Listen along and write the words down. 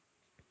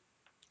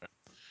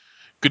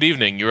Good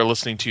evening. You are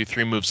listening to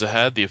Three Moves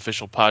Ahead, the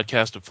official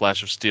podcast of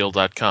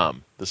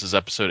FlashofSteel.com. This is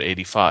episode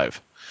 85.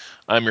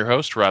 I'm your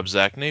host, Rob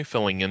Zachney,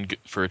 filling in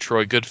for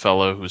Troy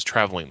Goodfellow, who is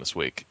traveling this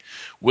week.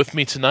 With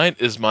me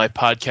tonight is my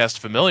podcast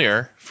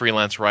familiar,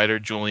 freelance writer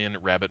Julian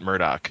Rabbit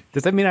Murdoch.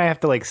 Does that mean I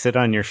have to sit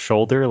on your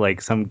shoulder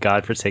like some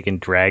godforsaken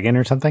dragon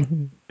or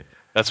something?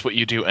 That's what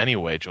you do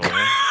anyway, Julian.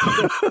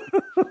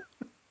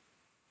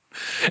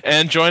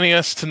 And joining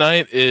us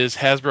tonight is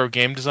Hasbro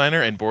game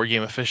designer and board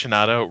game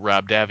aficionado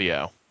Rob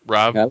Davio.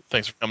 Rob, Yep.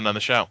 Thanks for coming on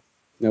the show.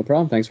 No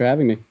problem. Thanks for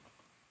having me.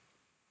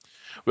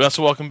 We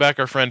also welcome back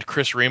our friend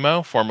Chris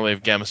Remo, formerly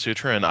of Gamma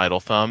Sutra and Idle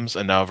Thumbs,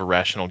 and now of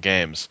Irrational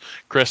Games.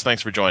 Chris,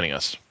 thanks for joining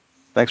us.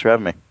 Thanks for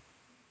having me.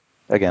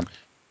 Again.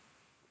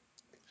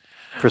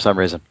 For some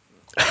reason.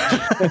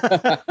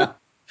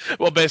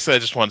 Well, basically, I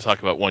just want to talk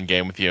about one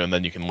game with you, and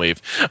then you can leave.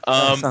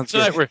 Sounds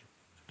good.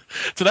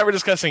 Tonight we're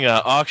discussing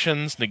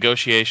auctions,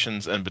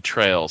 negotiations, and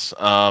betrayals.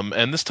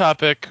 And this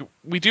topic,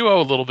 we do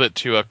owe a little bit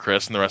to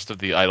Chris and the rest of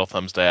the Idle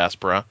Thumbs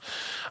diaspora.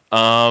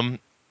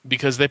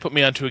 Because they put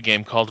me onto a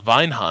game called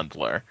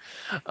Vinehandler.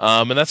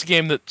 And that's a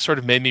game that sort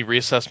of made me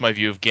reassess my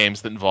view of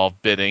games that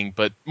involve bidding.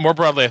 But more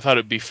broadly, I thought it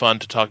would be fun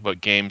to talk about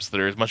games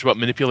that are as much about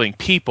manipulating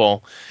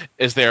people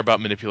as they are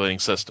about manipulating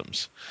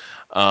systems.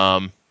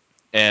 And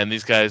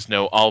these guys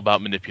know all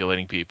about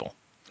manipulating people.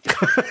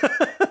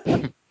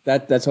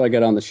 That's how I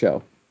got on the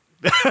show.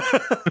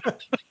 I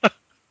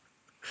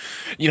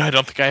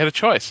don't think I had a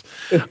choice.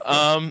 But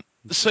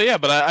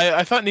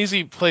I thought an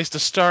easy place to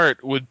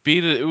start would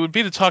be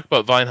to talk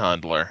about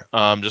Vinehandler,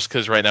 just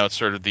because right now it's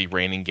sort of the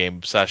reigning game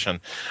obsession.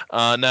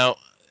 Now,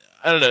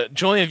 I don't know,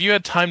 Julian, have you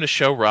had time to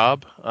show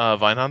Rob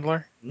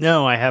Vinehandler?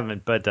 No, I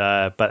haven't, but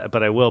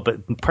I will.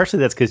 But partially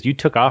that's because you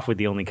took off with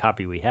the only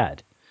copy we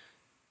had.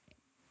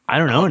 I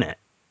don't own it.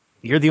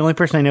 You're the only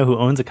person I know who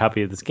owns a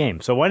copy of this game.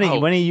 So why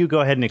don't you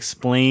go ahead and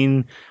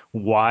explain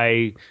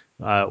why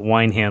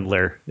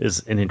Vinehandler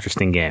is an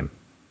interesting game?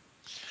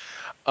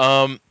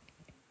 Well,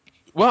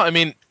 I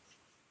mean,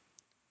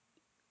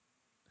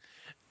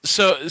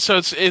 so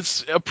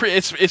it's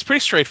pretty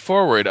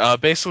straightforward.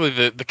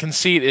 Basically, the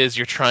conceit is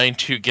you're trying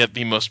to get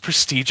the most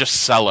prestigious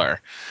seller,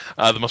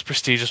 the most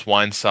prestigious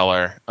wine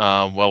cellar.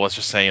 Let's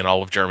just say in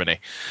all of Germany.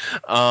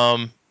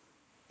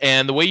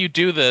 And the way you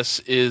do this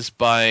is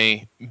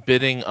by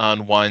bidding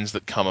on wines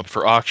that come up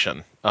for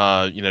auction.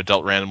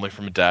 Dealt randomly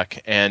from a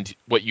deck, and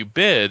what you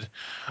bid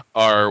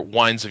are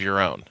wines of your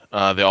own.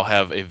 They all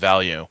have a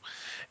value,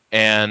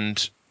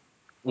 and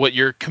what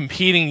you're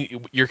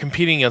competing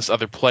against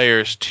other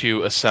players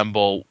to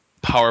assemble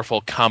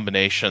powerful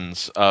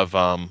combinations of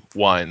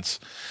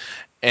wines.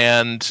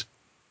 And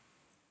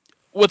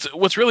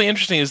what's really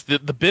interesting is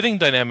that the bidding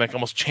dynamic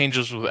almost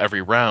changes with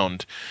every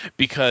round,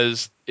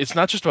 because it's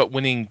not just about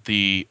winning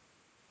the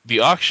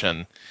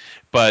auction,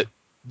 but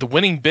the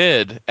winning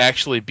bid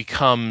actually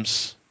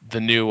becomes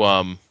the new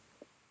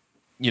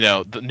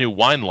the new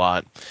wine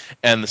lot,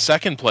 and the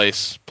second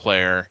place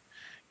player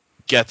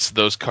gets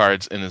those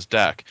cards in his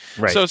deck.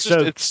 Right. So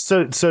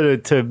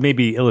to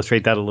maybe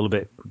illustrate that a little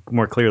bit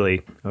more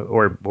clearly,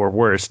 or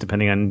worse,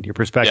 depending on your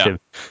perspective.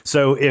 Yeah.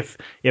 So if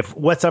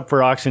what's up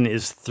for auction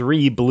is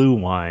 3 blue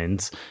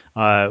wines,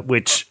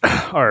 which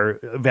are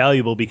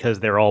valuable because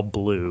they're all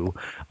blue,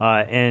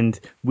 and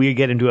we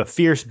get into a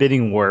fierce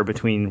bidding war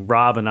between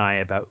Rob and I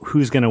about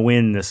who's going to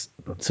win this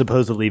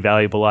supposedly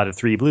valuable lot of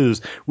 3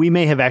 blues, we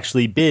may have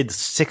actually bid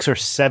 6 or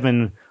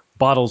 7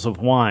 bottles of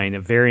wine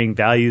of varying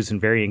values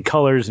and varying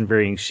colors and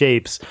varying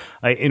shapes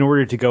in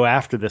order to go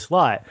after this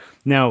lot.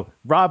 Now,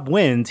 Rob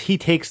wins. He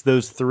takes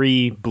those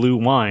 3 blue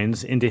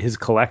wines into his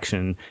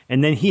collection,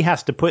 and then he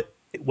has to put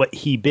what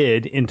he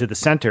bid into the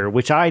center,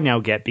 which I now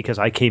get because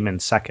I came in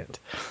second.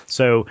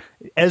 So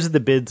as the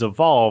bids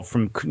evolve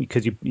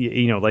because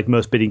you like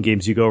most bidding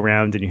games, you go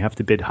around and you have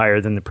to bid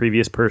higher than the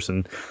previous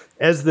person.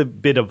 As the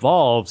bid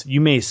evolves, you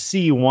may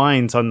see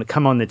wines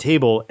come on the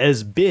table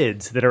as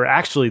bids that are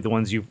actually the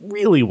ones you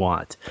really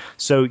want.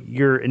 So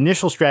your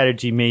initial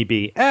strategy may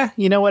be,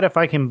 you know what? If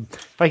I can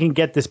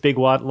get this big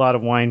lot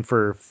of wine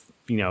for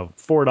 $4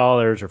 or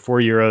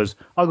 €4,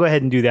 I'll go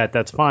ahead and do that.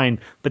 That's fine.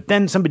 But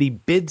then somebody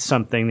bids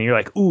something and you're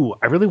like, ooh,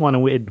 I really want to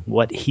win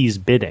what he's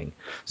bidding.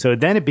 So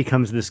then it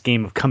becomes this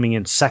game of coming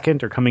in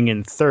second or coming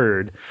in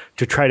third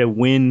to try to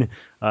win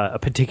a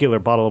particular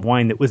bottle of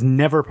wine that was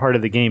never part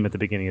of the game at the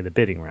beginning of the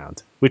bidding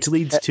round, which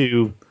leads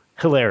to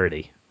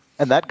hilarity.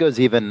 And that goes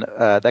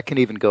that can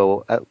even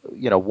go,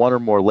 one or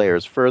more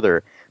layers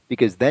further,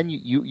 because then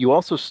you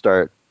also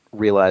start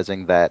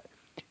realizing that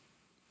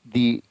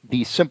the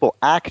simple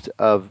act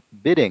of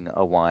bidding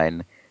a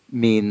wine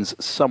means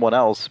someone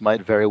else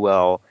might very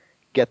well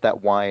get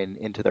that wine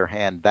into their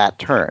hand that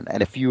turn.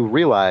 And if you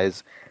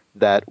realize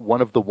that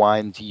one of the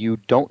wines you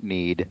don't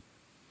need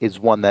is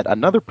one that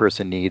another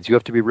person needs, you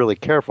have to be really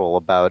careful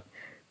about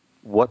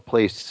what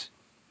place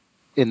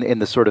in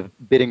the sort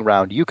of bidding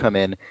round you come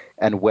in,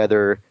 and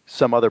whether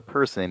some other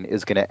person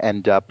is going to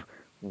end up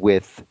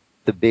with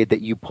the bid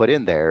that you put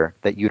in there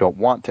that you don't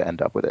want to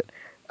end up with it.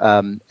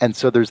 And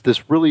so there's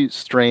this really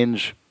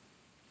strange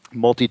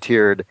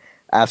multi-tiered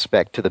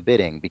aspect to the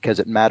bidding because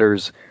it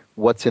matters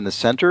what's in the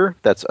center.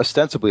 That's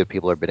ostensibly what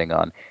people are bidding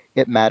on.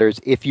 It matters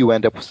if you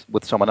end up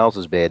with someone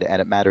else's bid,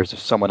 and it matters if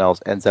someone else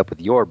ends up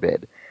with your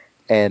bid.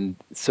 And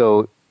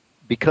so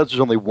because there's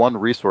only one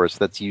resource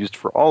that's used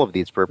for all of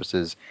these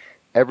purposes,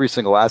 every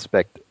single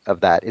aspect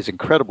of that is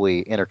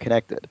incredibly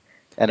interconnected.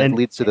 And it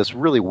leads to this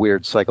really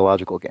weird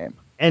psychological game.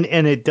 And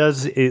it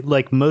does,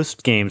 like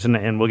most games,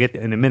 and we'll get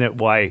in a minute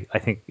why I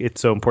think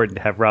it's so important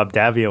to have Rob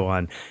Davio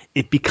on.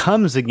 It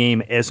becomes a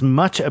game as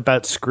much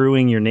about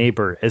screwing your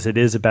neighbor as it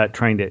is about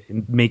trying to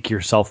make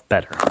yourself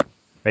better.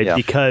 Right? Yeah.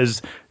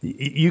 Because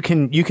you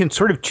can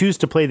sort of choose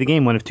to play the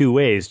game one of two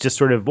ways. Just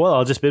sort of, well,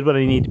 I'll just bid what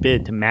I need to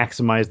bid to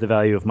maximize the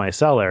value of my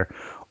seller.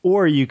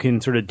 Or you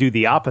can sort of do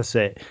the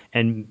opposite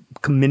and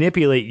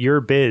manipulate your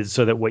bids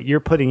so that what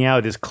you're putting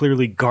out is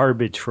clearly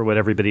garbage for what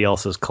everybody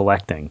else is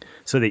collecting,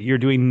 so that you're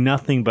doing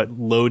nothing but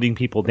loading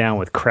people down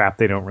with crap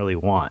they don't really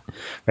want,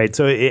 right?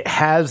 So it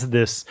has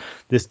this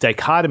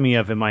dichotomy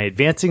of, am I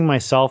advancing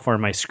myself or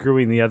am I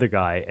screwing the other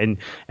guy?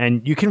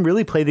 And you can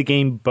really play the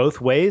game both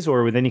ways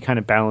or with any kind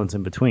of balance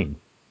in between.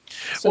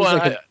 I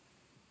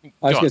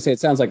was going to say,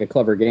 it sounds like a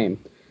clever game.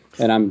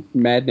 And I'm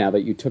mad now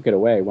that you took it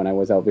away when I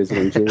was out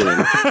visiting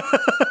Julian.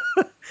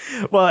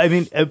 Well, I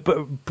mean,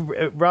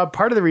 Rob,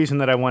 part of the reason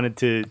that I wanted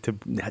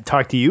to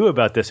talk to you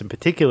about this in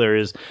particular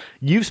is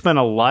you've spent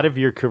a lot of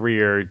your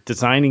career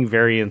designing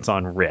variants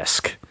on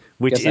Risk,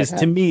 which is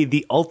to me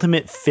the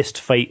ultimate fist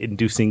fight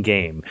inducing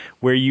game,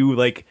 where you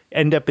like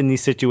end up in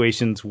these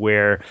situations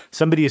where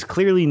somebody is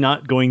clearly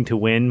not going to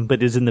win,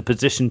 but is in the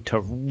position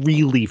to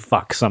really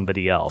fuck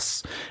somebody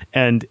else.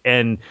 And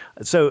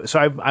so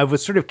I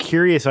was sort of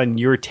curious on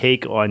your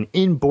take on,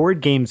 in board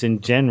games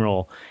in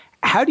general,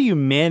 how do you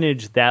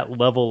manage that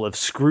level of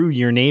screw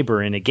your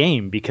neighbor in a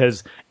game?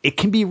 Because it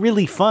can be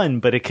really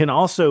fun, but it can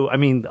also, I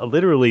mean,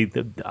 literally,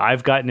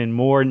 I've gotten in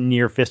more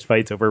near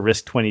fistfights over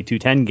Risk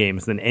 2210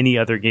 games than any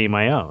other game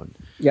I own.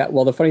 Yeah,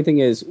 well, the funny thing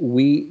is,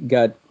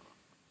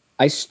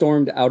 I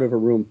stormed out of a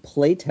room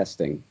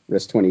playtesting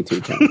Risk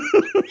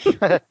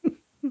 2210.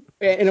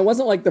 And it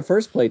wasn't like the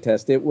first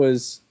playtest, it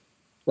was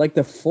like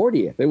the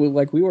 40th. It was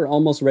like we were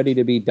almost ready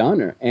to be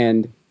done.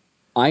 And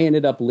I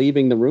ended up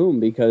leaving the room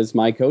because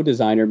my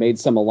co-designer made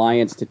some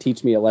alliance to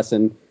teach me a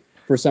lesson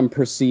for some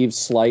perceived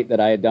slight that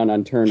I had done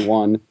on turn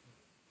 1.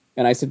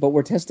 And I said, but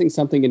we're testing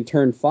something in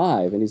turn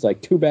 5. And he's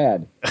like, too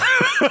bad.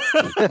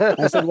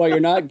 I said, well, you're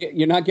not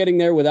getting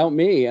there without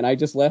me. And I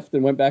just left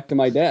and went back to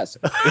my desk.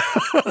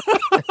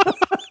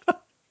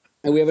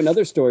 And we have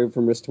another story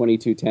from Risk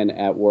 2210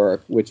 at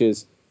work, which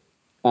is,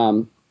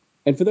 and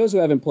for those who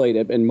haven't played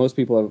it, and most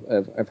people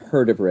have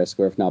heard of Risk,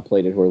 or if not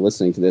played it, who are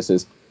listening to this,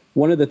 is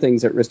one of the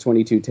things that Risk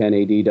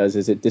 2210 AD does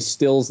is it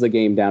distills the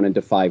game down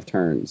into 5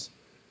 turns.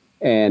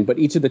 But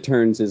each of the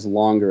turns is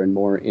longer and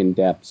more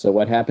in-depth. So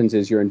what happens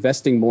is you're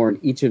investing more in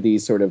each of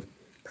these sort of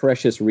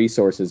precious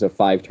resources of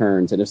 5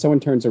 turns. And if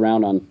someone turns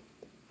around on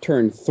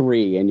turn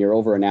 3 and you're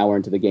over an hour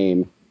into the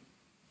game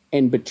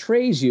and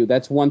betrays you,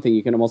 that's one thing,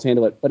 you can almost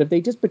handle it. But if they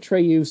just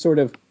betray you sort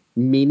of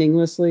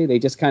meaninglessly, they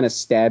just kind of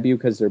stab you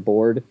because they're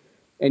bored,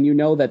 and you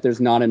know that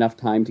there's not enough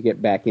time to get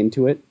back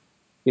into it.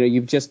 You know,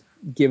 you've just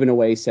given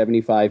away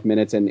 75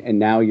 minutes and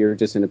now you're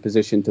just in a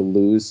position to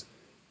lose.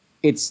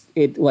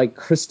 It like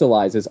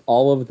crystallizes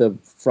all of the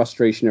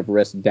frustration of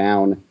Risk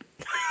down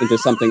into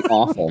something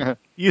awful.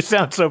 You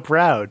sound so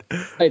proud.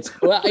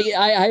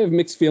 I have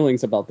mixed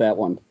feelings about that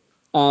one.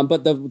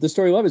 But the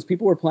story I love is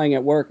people were playing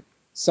at work.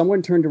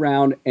 Someone turned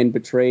around and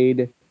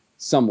betrayed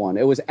someone.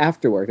 It was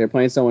after work. They were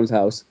playing at someone's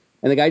house,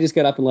 and the guy just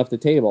got up and left the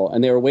table,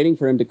 and they were waiting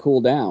for him to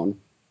cool down.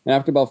 And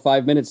after about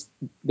 5 minutes,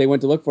 they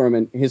went to look for him,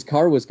 and his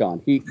car was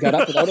gone. He got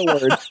up without a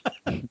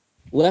word,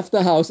 left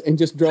the house, and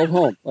just drove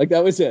home. Like,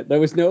 that was it. There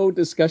was no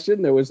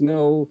discussion. There was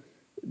no...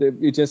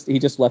 He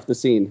just left the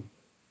scene.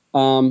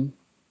 All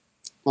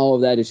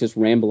of that is just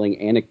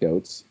rambling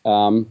anecdotes.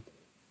 I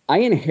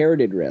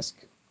inherited Risk.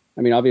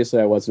 I mean,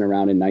 obviously, I wasn't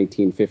around in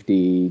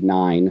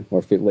 1959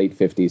 or late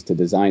 50s to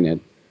design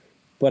it.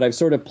 But I've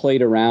sort of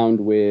played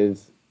around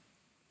with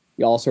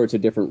all sorts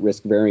of different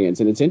Risk variants.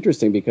 And it's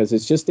interesting because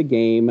it's just a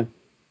game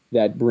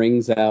that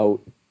brings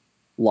out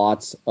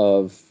lots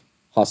of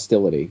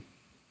hostility,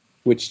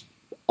 which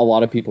a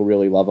lot of people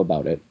really love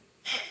about it.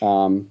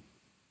 And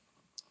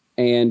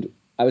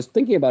I was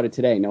thinking about it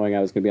today, knowing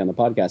I was going to be on the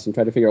podcast, and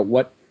trying to figure out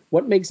what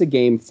makes a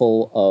game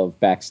full of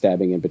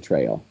backstabbing and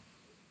betrayal.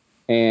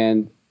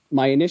 And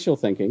my initial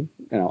thinking,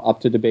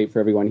 up to debate for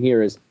everyone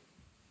here, is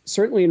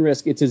certainly in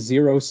Risk, it's a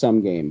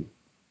zero-sum game.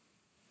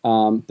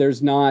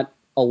 There's not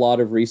a lot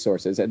of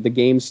resources. The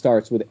game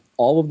starts with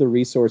all of the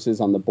resources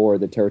on the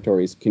board, the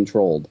territory is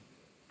controlled.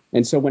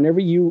 And so whenever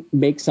you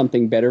make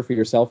something better for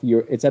yourself,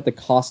 it's at the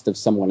cost of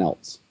someone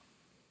else.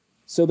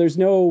 So there's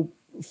no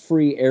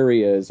free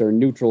areas or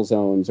neutral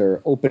zones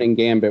or opening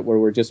gambit where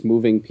we're just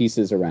moving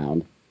pieces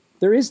around.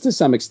 There is to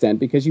some extent,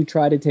 because you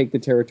try to take the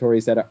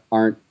territories that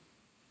aren't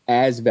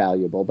as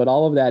valuable, but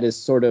all of that is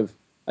sort of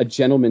a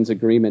gentleman's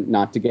agreement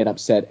not to get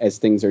upset as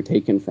things are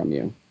taken from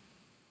you.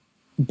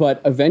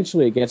 But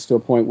eventually it gets to a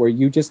point where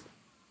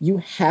you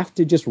have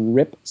to just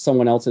rip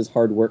someone else's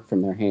hard work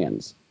from their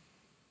hands.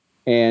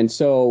 And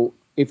so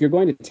if you're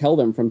going to tell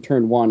them from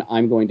turn one,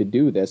 I'm going to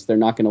do this, they're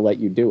not going to let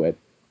you do it.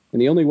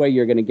 And the only way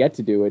you're going to get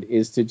to do it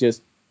is to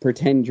just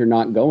pretend you're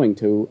not going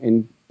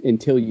to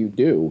until you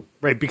do.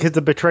 Right, because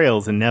the betrayal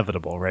is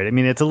inevitable, right? I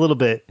mean, it's a little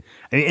bit,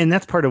 and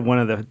that's part of one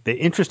of the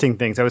interesting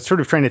things. I was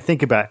sort of trying to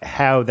think about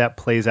how that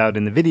plays out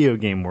in the video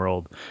game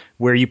world,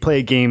 where you play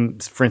a game,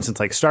 for instance,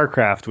 like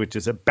StarCraft, which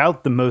is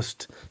about the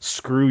most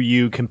screw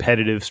you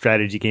competitive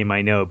strategy game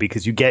I know,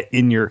 because you get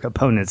in your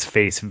opponent's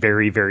face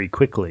very, very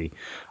quickly.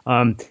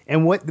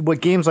 And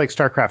what games like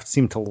StarCraft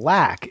seem to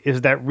lack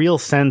is that real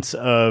sense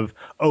of,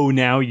 oh,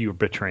 now you're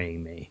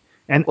betraying me.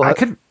 And Well,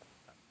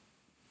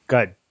 go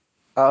ahead.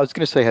 I was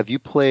going to say, have you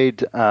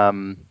played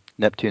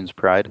Neptune's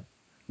Pride?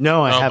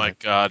 No, I Oh haven't. my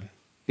god!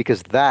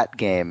 Because that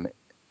game,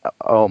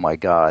 oh my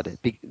god!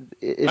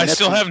 I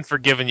still haven't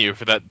forgiven you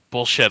for that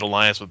bullshit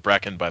alliance with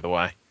Brecken, by the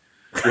way.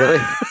 Really?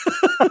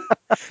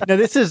 Now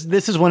this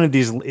is one of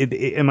these.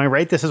 Am I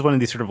right? This is one of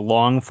these sort of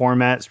long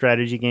format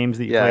strategy games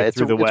that you play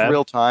through the web. It's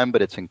real time,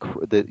 but it's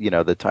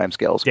the time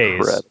scale is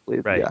incredibly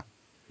right?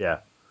 Yeah.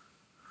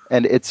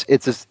 And it's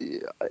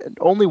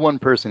only one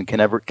person can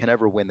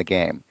ever win the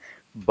game,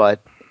 but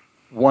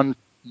one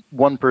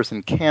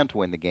person can't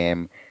win the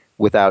game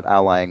without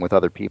allying with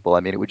other people. I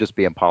mean, it would just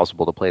be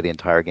impossible to play the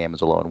entire game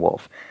as a lone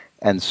wolf.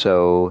 And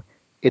so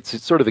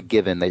it's sort of a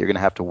given that you're going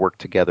to have to work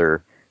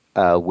together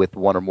with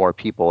one or more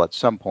people at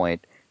some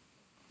point.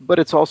 But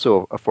it's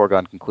also a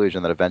foregone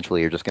conclusion that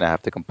eventually you're just going to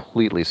have to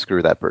completely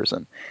screw that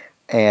person.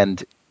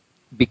 And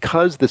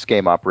because this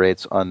game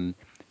operates on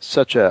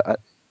such a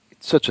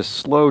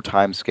slow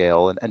time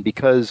scale, and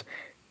because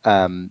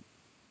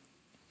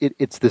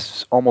it's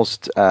this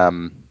almost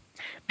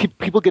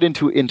people get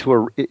into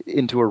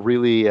a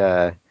really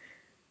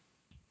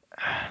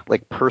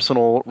like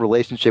personal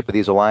relationship with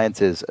these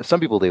alliances. Some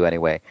people do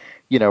anyway.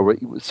 You know,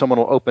 someone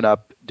will open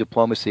up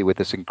diplomacy with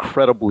this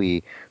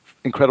incredibly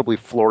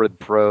florid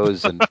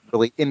prose and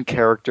really in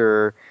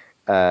character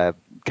kind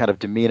of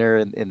demeanor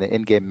in the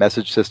in-game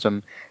message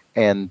system,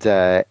 and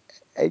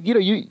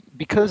you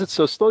because it's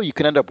so slow, you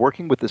can end up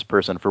working with this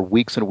person for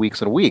weeks and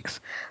weeks and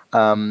weeks.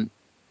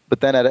 But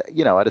then at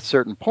a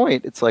certain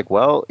point, it's like,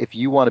 well, if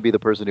you want to be the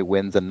person who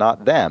wins and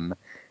not them,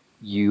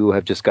 you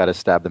have just got to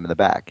stab them in the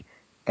back.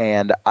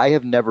 And I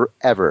have never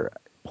ever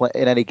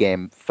in any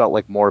game felt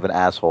like more of an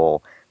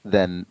asshole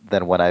than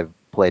when I've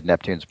played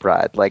Neptune's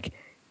Pride. Like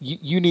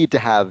you need to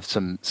have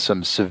some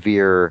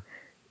severe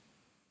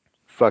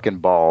fucking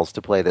balls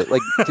to play that.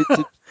 Like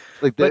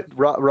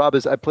Rob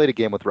is. I played a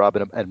game with Rob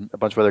and a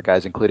bunch of other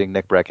guys, including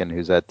Nick Brecken,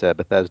 who's at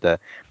Bethesda,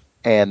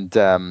 and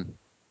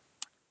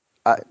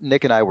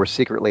Nick and I were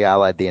secretly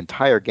allied the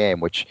entire game,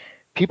 which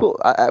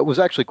I was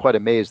actually quite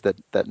amazed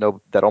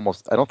that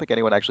almost I don't think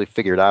anyone actually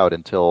figured out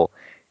until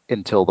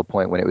the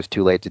point when it was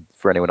too late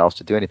for anyone else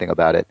to do anything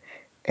about it.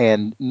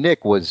 And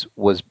Nick was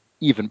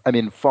even, I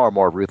mean, far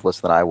more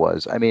ruthless than I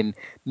was. I mean,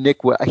 Nick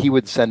he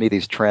would send me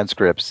these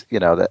transcripts,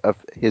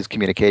 of his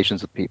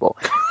communications with people.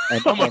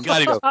 And, oh my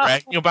god, he was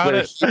bragging about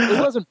it. It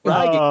wasn't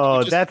bragging.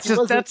 Oh,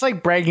 that's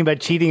like bragging about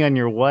cheating on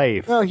your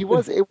wife. No,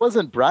 it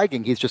wasn't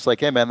bragging. He's just like,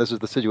 hey man, this is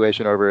the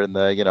situation over in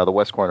the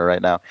west corner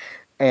right now,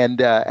 and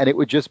it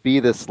would just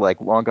be this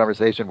like long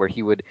conversation where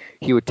he would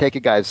take a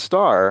guy's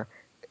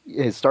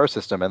his star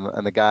system,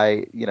 and the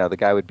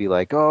guy would be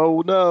like,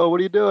 oh no, what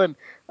are you doing?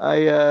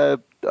 I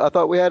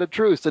thought we had a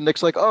truce, and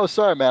Nick's like, oh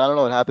sorry man, I don't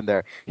know what happened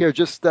there. Here,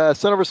 just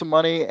send over some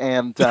money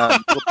and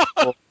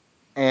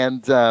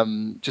and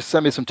just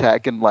send me some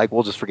tech, and like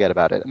we'll just forget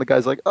about it. And the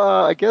guy's like,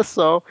 I guess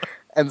so.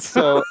 And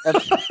so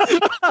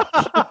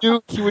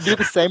he would do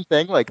the same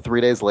thing like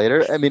 3 days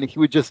later. I mean, he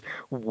would just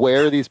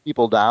wear these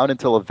people down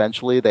until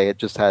eventually they had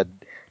just had,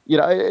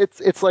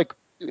 it's like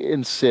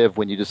in Civ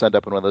when you just end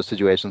up in one of those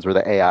situations where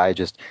the AI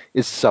just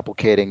is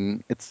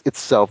supplicating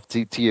itself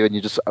to you, and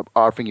you just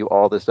offering you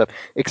all this stuff,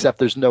 except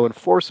there's no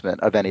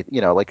enforcement of any,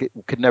 like it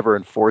could never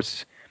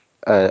enforce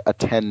a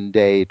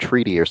 10-day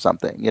treaty or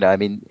something. I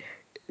mean,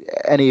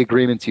 any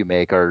agreements you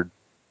make are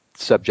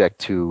subject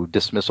to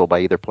dismissal by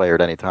either player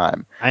at any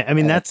time. I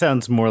mean, that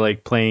sounds more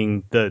like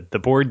playing the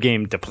board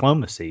game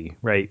Diplomacy,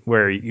 right?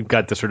 Where you've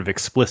got the sort of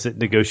explicit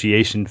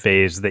negotiation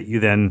phase that you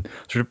then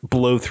sort of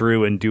blow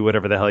through and do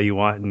whatever the hell you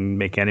want and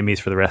make enemies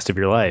for the rest of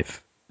your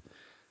life.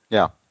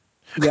 Yeah.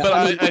 But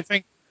I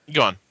think,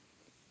 go on.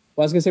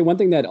 Well, I was going to say one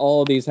thing that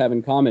all of these have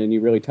in common, and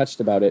you really touched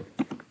about it,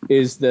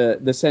 is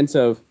the sense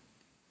of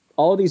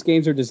all of these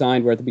games are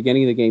designed where at the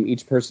beginning of the game,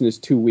 each person is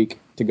too weak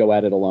to go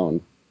at it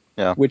alone.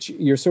 Yeah. Which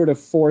you're sort of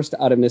forced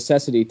out of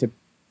necessity to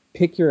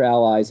pick your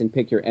allies and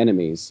pick your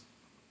enemies.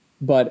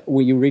 But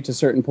when you reach a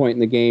certain point in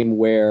the game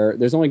where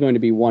there's only going to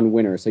be one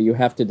winner, so you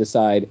have to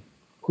decide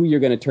who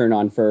you're going to turn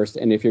on first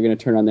and if you're going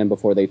to turn on them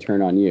before they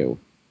turn on you.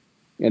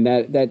 And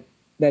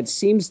that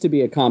seems to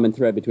be a common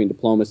thread between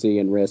Diplomacy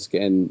and Risk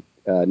and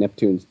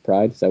Neptune's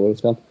Pride. Is that what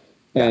it's called?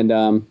 Yeah.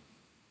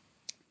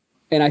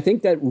 And I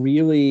think that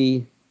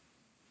really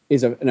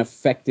is an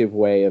effective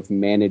way of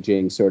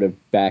managing sort of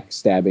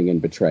backstabbing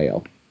and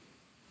betrayal.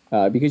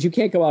 because you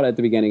can't go out at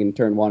the beginning in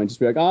turn 1 and just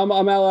be like, I'm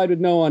allied with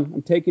no one.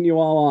 I'm taking you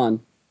all on.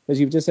 Because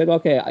you've just said,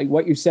 okay,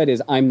 what you said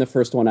is I'm the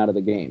first one out of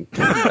the game.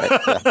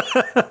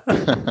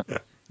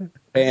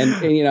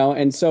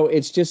 and so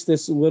it's just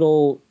this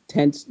little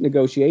tense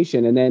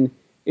negotiation. And then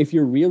if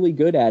you're really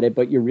good at it,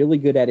 but you're really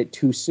good at it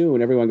too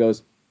soon, everyone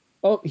goes,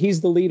 oh,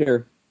 he's the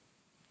leader.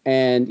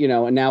 And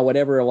now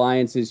whatever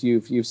alliances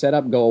you've set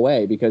up go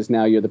away because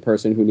now you're the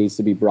person who needs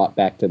to be brought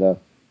back to the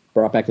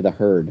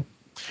herd.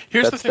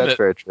 That's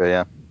very true.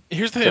 Yeah.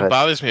 Here's the thing that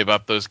bothers me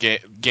about those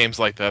games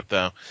like that,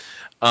 though.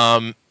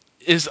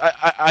 Is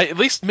I at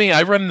least me,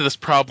 I run into this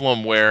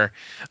problem where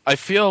I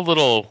feel a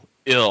little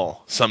ill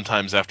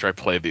sometimes after I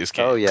play these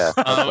games. Oh yeah,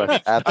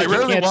 I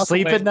rarely can't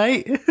sleep at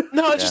night.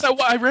 No,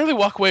 I rarely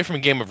walk away from a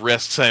game of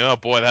Risk saying, "Oh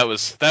boy, that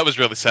was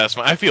really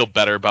satisfying." I feel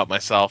better about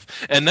myself.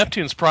 And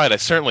Neptune's Pride, I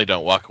certainly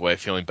don't walk away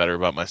feeling better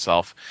about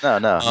myself.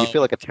 No, you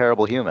feel like a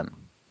terrible human,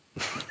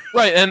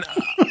 right? And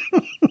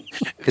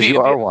because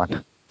you are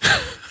one.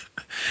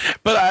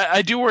 But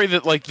I do worry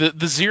that like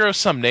the zero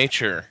sum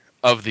nature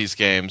of these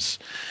games.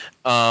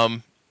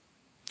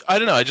 I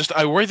don't know.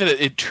 I worry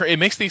that it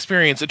makes the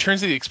experience. It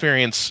turns the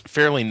experience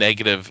fairly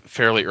negative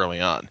fairly early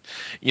on.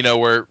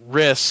 Where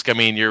Risk, I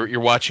mean, you're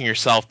watching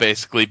yourself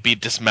basically be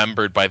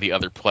dismembered by the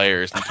other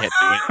players, and you can't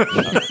do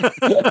anything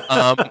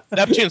about it.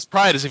 Neptune's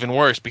Pride is even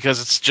worse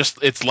because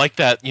it's like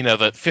that.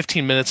 That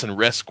 15 minutes in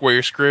Risk where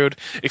you're screwed,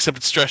 except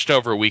it's stretched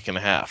over a week and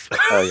a half.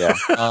 Oh yeah.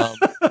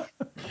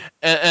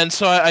 And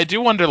so I do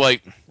wonder,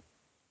 like,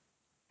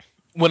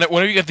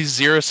 whenever you get these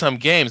zero sum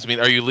games, I mean,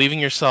 are you leaving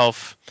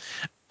yourself?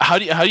 How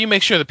do you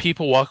make sure that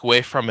people walk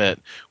away from it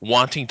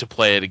wanting to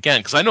play it again?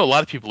 Because I know a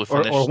lot of people who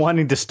finish or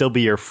wanting to still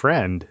be your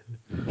friend.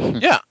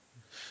 Yeah.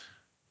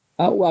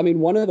 Well, I mean,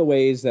 one of the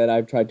ways that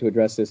I've tried to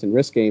address this in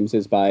Risk games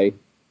is by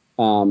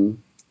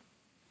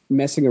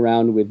messing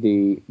around with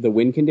the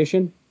win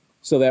condition,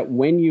 so that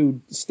when you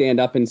stand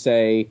up and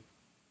say,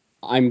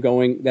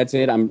 that's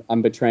it,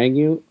 I'm betraying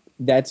you,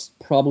 that's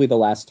probably the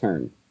last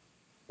turn.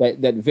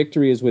 That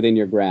victory is within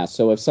your grasp.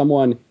 So if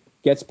someone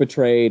gets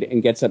betrayed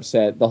and gets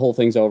upset, the whole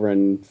thing's over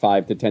in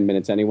 5 to 10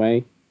 minutes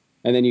anyway.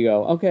 And then you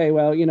go, okay,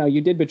 well,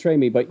 you did betray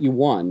me, but you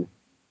won.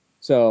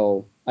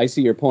 So I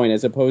see your point,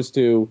 as opposed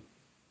to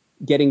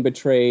getting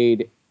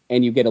betrayed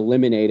and you get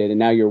eliminated and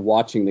now you're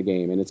watching the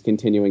game and it's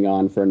continuing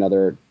on for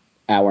another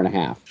hour and a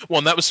half. Well,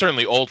 and that was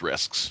certainly old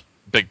Risk's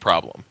big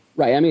problem.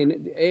 Right. I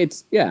mean,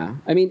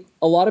 I mean,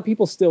 a lot of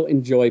people still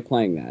enjoy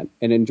playing that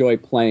and enjoy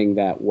playing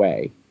that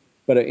way.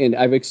 And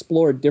I've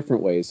explored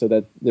different ways so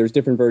that there's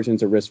different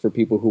versions of Risk for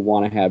people who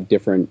want to have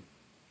different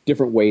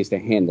ways to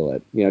handle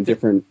it,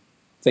 different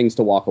things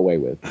to walk away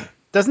with.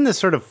 Doesn't this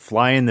sort of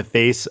fly in the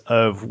face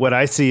of what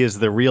I see as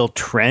the real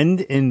trend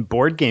in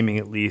board gaming,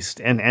 at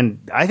least,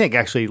 and I think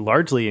actually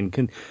largely in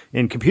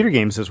computer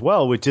games as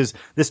well, which is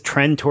this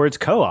trend towards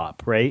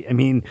co-op, right? I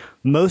mean,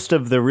 most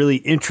of the really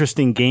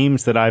interesting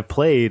games that I've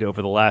played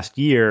over the last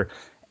year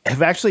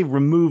have actually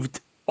removed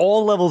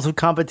all levels of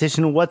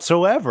competition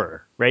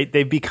whatsoever, right?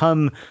 They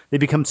become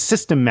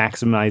system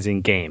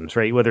maximizing games,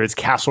 right? Whether it's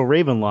Castle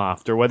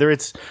Ravenloft or whether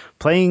it's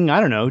playing,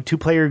 I don't know,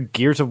 2-player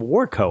Gears of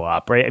War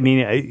co-op, right? I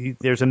mean,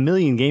 there's a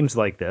million games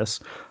like this.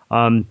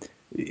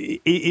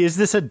 Is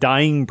this a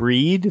dying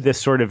breed,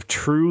 this sort of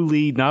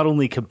truly not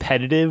only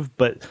competitive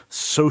but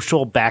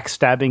social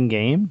backstabbing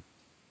game?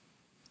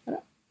 I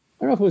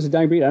don't know if it was a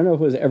dying breed. I don't know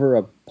if it was ever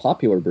a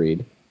popular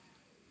breed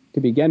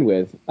to begin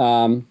with.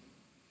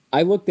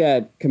 I looked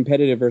at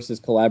competitive versus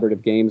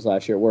collaborative games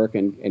last year at work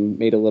and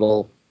made a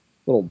little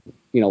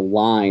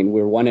line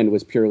where one end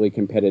was purely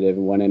competitive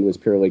and one end was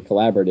purely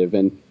collaborative.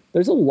 And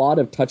there's a lot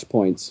of touch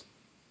points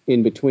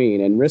in between.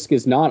 And Risk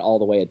is not all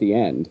the way at the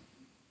end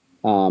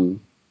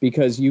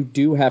because you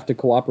do have to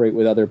cooperate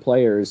with other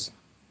players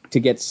to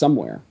get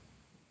somewhere.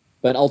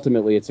 But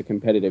ultimately, it's a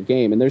competitive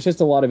game. And there's just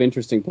a lot of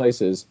interesting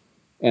places.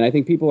 And I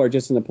think people are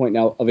just in the point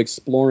now of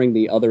exploring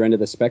the other end of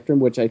the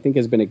spectrum, which I think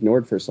has been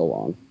ignored for so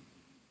long.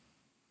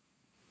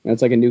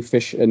 It's like a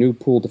new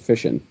pool to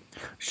fish in.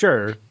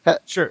 Sure.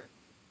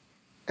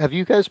 Have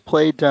you guys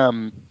played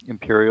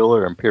Imperial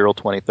or Imperial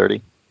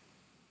 2030?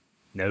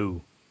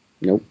 No.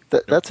 Nope.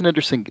 That's an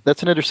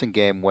interesting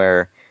game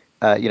where,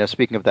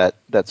 speaking of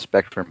that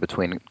spectrum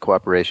between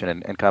cooperation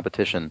and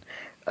competition,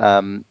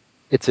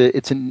 it's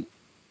an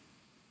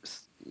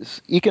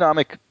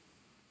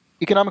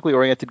economically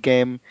oriented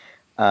game,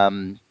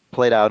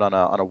 played out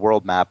on a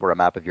world map or a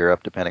map of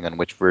Europe, depending on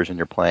which version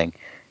you're playing,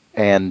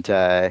 and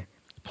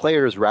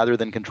players, rather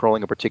than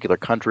controlling a particular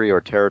country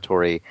or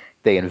territory,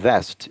 they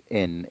invest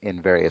in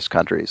various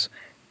countries,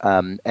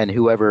 and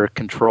whoever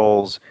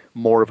controls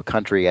more of a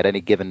country at any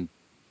given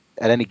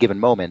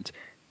moment,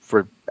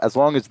 for as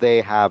long as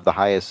they have the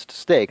highest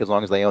stake, as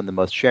long as they own the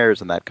most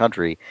shares in that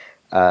country,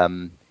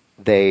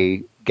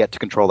 they get to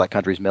control that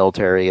country's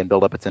military and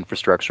build up its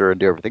infrastructure and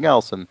do everything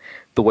else. And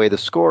the way the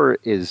score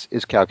is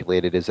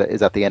calculated is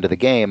at the end of the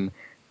game,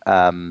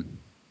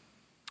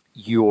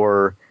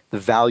 the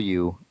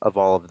value of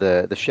all of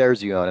the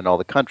shares you own in all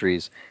the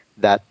countries,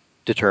 that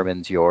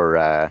determines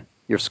your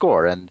your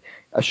score. And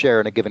a share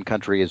in a given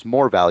country is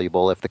more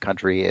valuable if the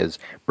country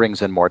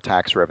brings in more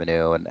tax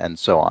revenue and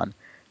so on.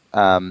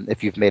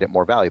 If you've made it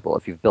more valuable,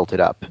 if you've built it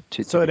up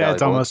so be it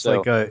adds valuable. almost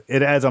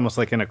it adds almost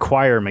like an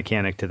acquire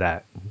mechanic to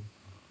that. Right?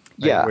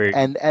 Yeah, Where,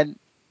 and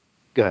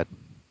go ahead.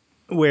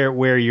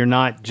 where you're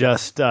not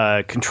just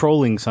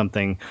controlling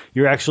something,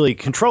 you're actually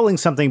controlling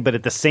something, but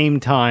at the same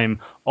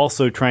time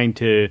also trying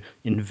to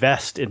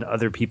invest in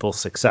other people's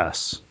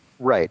success.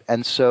 Right.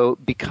 And so,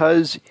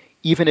 because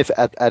even if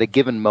at a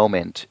given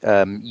moment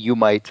you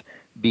might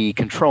be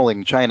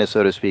controlling China,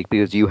 so to speak,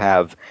 because you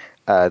have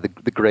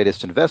the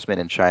greatest investment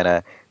in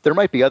China, there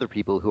might be other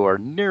people who are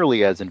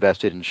nearly as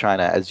invested in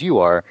China as you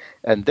are,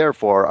 and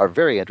therefore are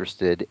very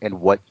interested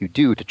in what you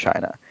do to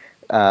China,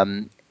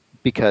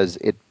 because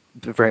it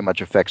very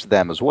much affects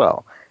them as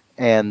well.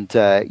 And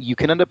you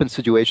can end up in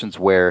situations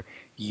where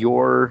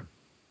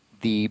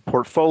the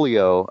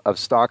portfolio of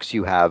stocks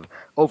you have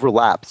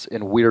overlaps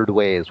in weird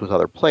ways with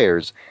other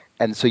players.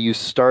 And so you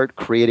start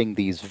creating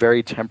these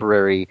very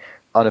temporary,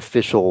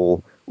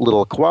 unofficial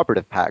little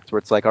cooperative pacts where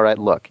it's like, all right,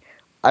 look,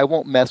 I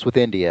won't mess with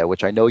India,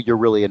 which I know you're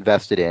really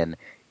invested in,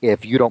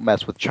 if you don't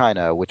mess with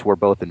China, which we're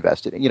both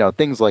invested in.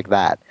 Things like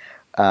that.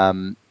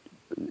 The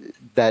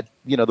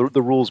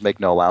rules make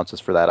no allowances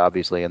for that,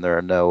 obviously, and there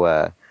are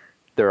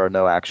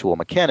no actual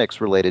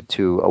mechanics related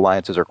to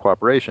alliances or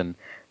cooperation.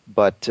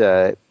 But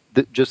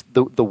just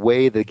the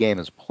way the game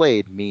is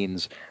played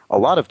means a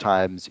lot of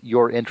times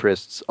your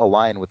interests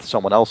align with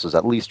someone else's,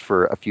 at least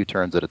for a few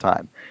turns at a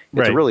time.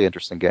 It's a really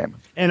interesting game.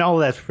 And all of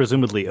that's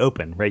presumably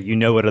open, right? You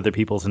know what other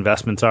people's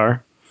investments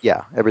are.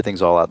 Yeah,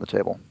 everything's all out on the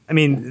table. I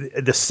mean,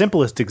 the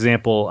simplest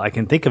example I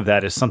can think of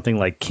that is something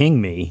like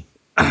King Me,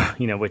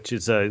 which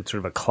is a sort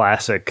of a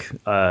classic,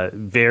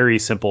 very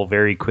simple,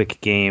 very quick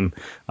game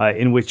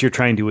in which you're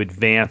trying to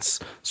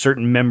advance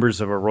certain members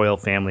of a royal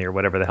family or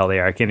whatever the hell they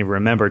are. I can't even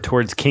remember,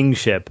 towards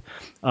kingship.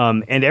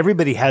 And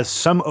everybody has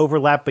some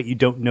overlap, but you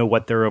don't know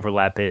what their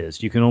overlap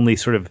is. You can only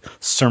sort of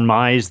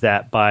surmise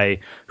that by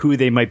who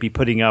they might be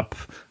putting up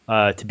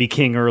to be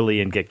king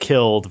early and get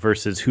killed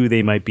versus who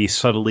they might be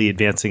subtly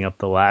advancing up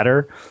the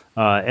ladder.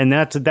 And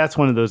that's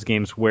one of those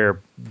games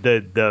where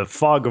the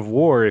fog of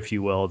war, if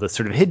you will, the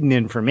sort of hidden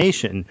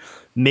information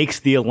makes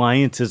the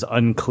alliances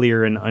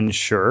unclear and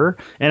unsure.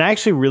 And I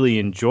actually really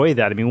enjoy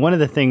that. I mean, one of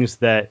the things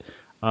that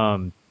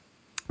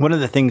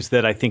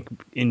I think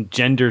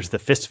engenders the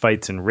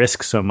fistfights and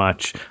Risk so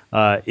much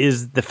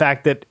is the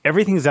fact that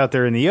everything's out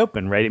there in the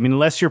open, right? I mean,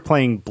 unless you're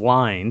playing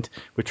blind,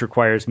 which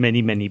requires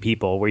many, many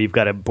people, where you've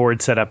got a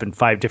board set up in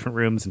 5 different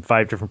rooms and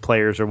 5 different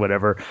players or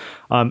whatever,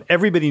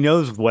 everybody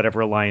knows whatever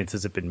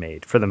alliances have been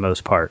made for the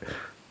most part.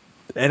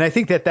 And I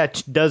think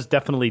that does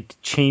definitely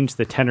change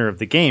the tenor of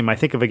the game. I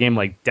think of a game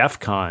like DEF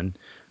CON,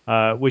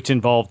 which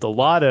involved a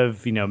lot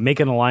of, make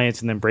an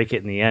alliance and then break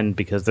it in the end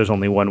because there's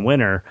only one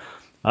winner.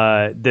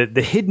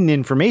 The hidden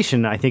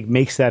information, I think,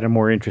 makes that a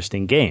more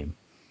interesting game.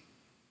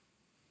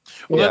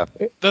 Well,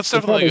 that's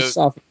definitely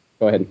Go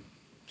ahead.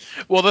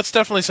 Well, that's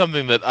definitely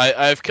something that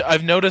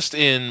I've noticed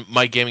in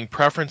my gaming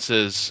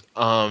preferences.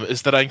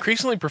 Is that I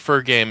increasingly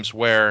prefer games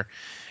where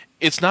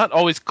it's not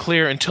always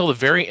clear until the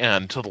very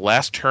end, till the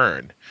last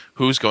turn,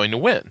 who's going to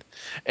win.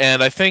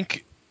 And I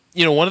think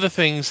one of the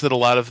things that a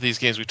lot of these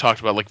games we talked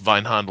about, like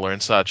Vine Handler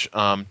and such,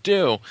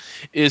 do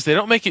is they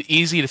don't make it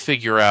easy to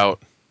figure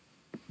out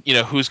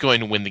who's going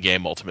to win the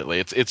game ultimately.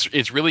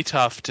 It's really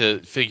tough to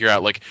figure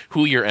out like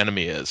who your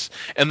enemy is.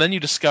 And then you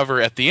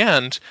discover at the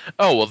end,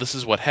 oh, well, this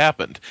is what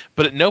happened.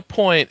 But at no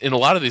point in a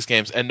lot of these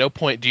games, at no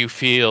point do you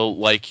feel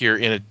like you're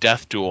in a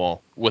death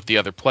duel with the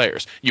other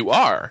players. You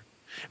are,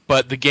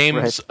 but the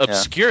games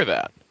obscure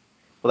that.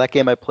 Well, that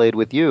game I played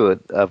with you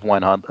of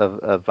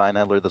Vine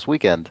Handler this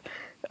weekend,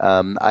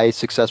 I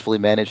successfully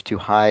managed to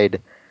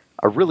hide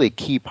a really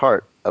key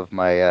part of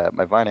my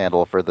my Vine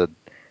handle for the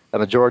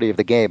majority of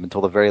the game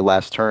until the very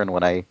last turn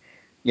when I,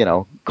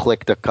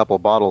 clicked a couple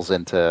bottles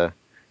into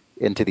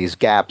these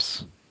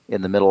gaps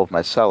in the middle of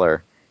my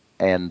cellar,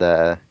 and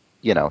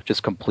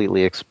just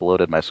completely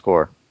exploded my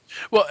score.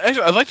 Well,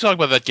 actually, I'd like to talk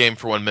about that game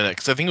for 1 minute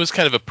because I think it was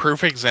kind of a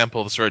perfect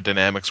example of the sort of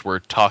dynamics we're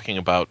talking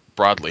about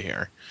broadly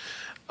here.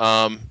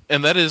 And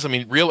that is, I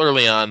mean, real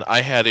early on,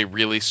 I had a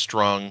really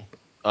strong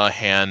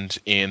hand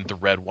in the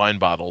red wine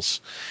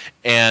bottles.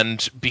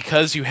 And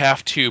because you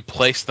have to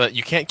place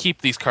you can't keep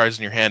these cards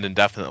in your hand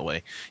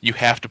indefinitely. You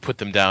have to put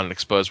them down and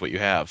expose what you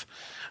have.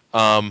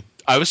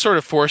 I was sort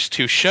of forced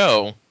to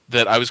show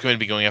that I was going to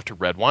be going after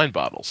red wine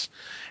bottles.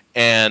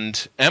 And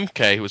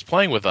MK, who was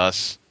playing with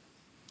us,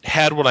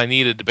 had what I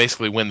needed to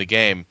basically win the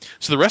game.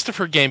 So the rest of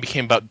her game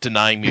became about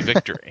denying me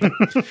victory.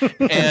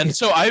 And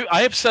so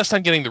I obsessed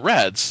on getting the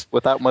reds.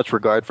 Without much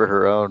regard for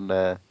her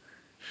own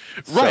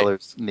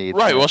seller's needs.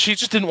 Right. Well, she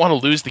just didn't want to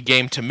lose the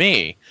game to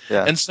me.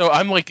 Yeah. And so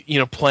I'm like,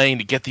 playing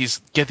to get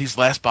these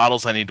last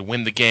bottles I need to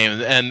win the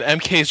game. And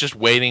MK is just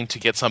waiting to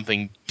get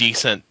something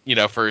decent,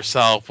 for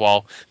herself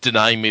while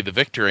denying me the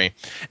victory.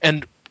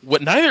 And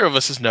what neither of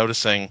us is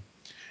noticing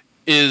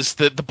is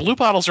that the blue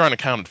bottles are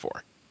unaccounted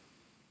for,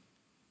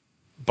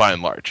 by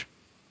and large.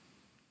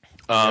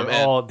 They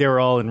were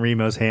all in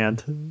Remo's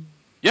hand.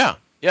 Yeah,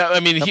 yeah. I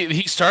mean,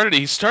 he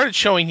started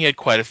showing he had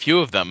quite a few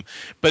of them,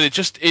 but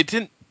it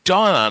didn't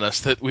dawn on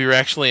us that we were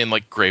actually in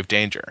like grave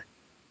danger.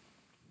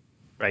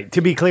 Right.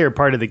 To be clear,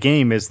 part of the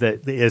game is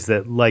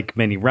that like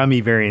many Rummy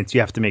variants,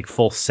 you have to make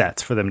full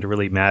sets for them to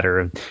really matter,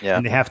 and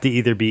they have to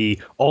either be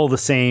all the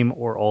same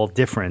or all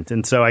different.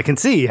 And so I can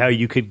see how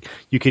you could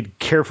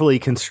carefully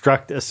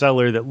construct a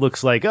cellar that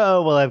looks like,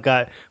 oh well, I've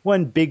got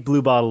one big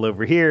blue bottle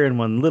over here and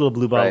one little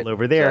blue bottle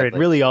over there, exactly. and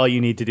really all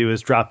you need to do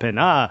is drop in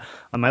on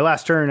my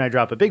last turn I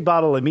drop a big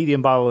bottle, a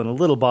medium bottle, and a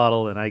little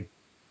bottle, and I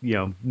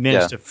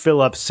managed to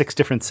fill up 6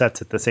 different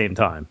sets at the same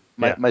time.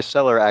 My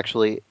cellar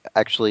actually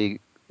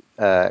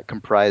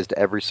comprised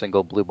every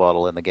single blue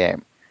bottle in the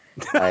game.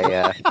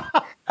 I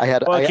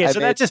had. Well, okay, I so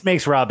made, that just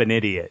makes Rob an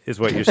idiot, is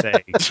what you're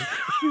saying.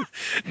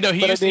 No,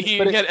 he had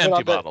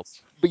empty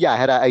bottles. But yeah,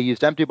 I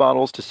used empty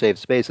bottles to save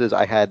spaces.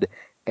 I had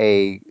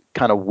a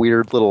kind of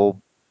weird little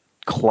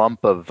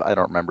clump of, I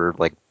don't remember,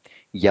 like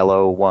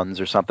yellow ones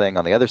or something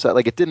on the other side.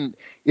 Like it didn't.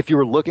 If you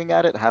were looking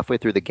at it halfway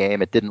through the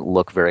game, it didn't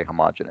look very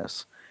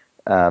homogeneous.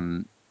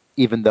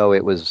 Even though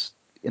it was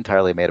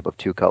entirely made up of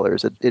 2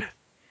 colors,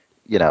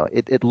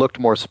 it looked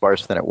more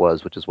sparse than it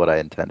was, which is what I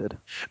intended.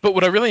 But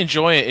what I really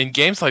enjoy in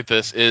games like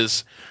this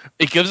is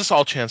it gives us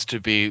all a chance to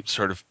be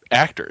sort of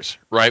actors,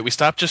 right? We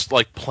stop just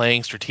like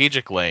playing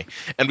strategically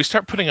and we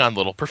start putting on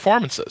little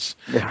performances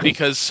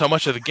because so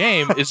much of the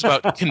game is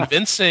about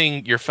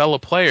convincing your fellow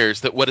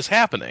players that what is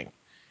happening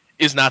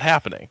is not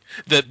happening.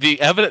 That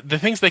the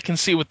things they can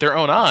see with their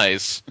own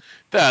eyes,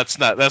 that's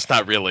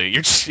not really.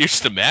 You're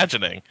just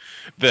imagining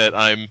that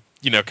I'm,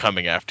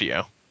 coming after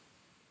you.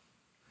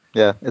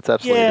 Yeah, it's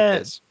absolutely the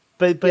case.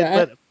 But go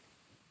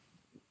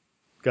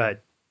ahead.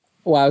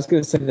 Well, I was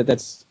going to say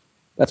that's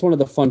one of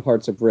the fun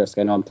parts of Risk.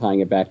 I know I'm tying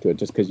it back to it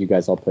just because you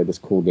guys all played this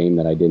cool game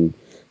that I didn't,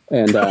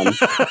 and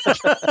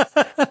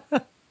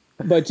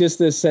but just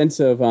this sense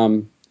of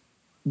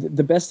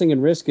the best thing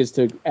in Risk is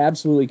to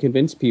absolutely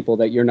convince people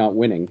that you're not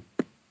winning,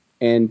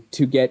 and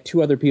to get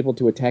 2 other people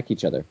to attack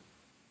each other.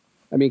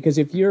 I mean, because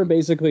if you're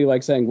basically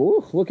like saying,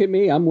 "Whoa, look at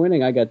me, I'm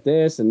winning. I got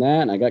this and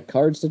that, and I got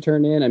cards to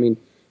turn in." I mean,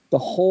 the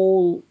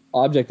whole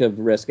object of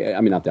Risk.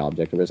 I mean, not the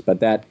object of Risk, but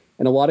that,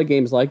 and a lot of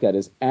games like that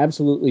is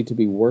absolutely to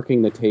be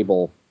working the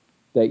table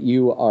that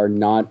you are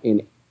not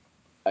in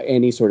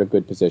any sort of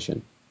good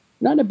position,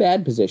 not in a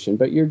bad position,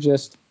 but you're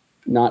just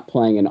not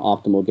playing an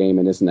optimal game,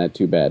 and isn't that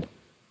too bad?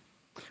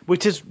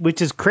 Which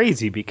is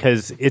crazy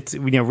because it's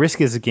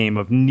Risk is a game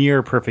of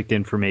near perfect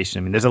information.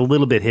 I mean, there's a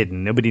little bit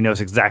hidden. Nobody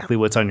knows exactly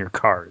what's on your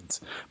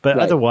cards, but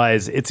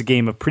otherwise, it's a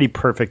game of pretty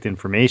perfect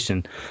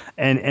information,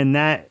 and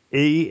that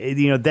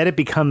that it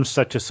becomes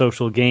such a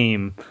social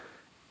game,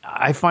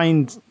 I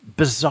find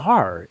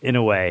bizarre in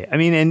a way. I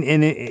mean,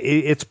 and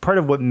it's part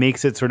of what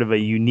makes it sort of a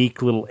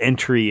unique little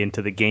entry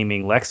into the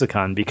gaming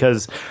lexicon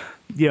because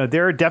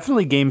there are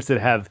definitely games that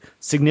have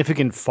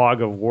significant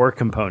fog of war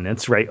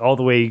components, right? All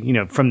the way,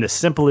 from the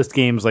simplest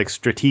games like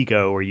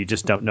Stratego, where you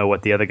just don't know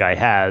what the other guy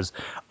has,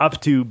 up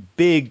to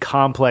big,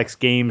 complex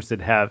games that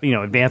have,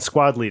 Advanced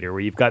Squad Leader, where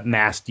you've got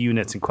massed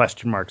units and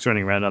question marks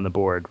running around on the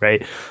board,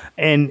 right?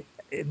 And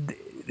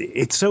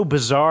it's so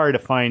bizarre to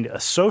find a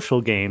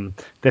social game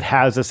that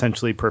has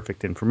essentially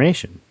perfect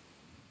information.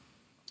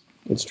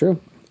 It's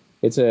true.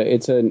 It's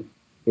an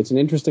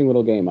interesting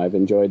little game. I've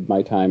enjoyed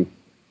my time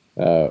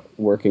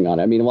working on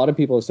it. I mean, a lot of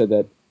people have said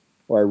that,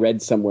 or I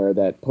read somewhere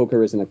that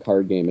poker isn't a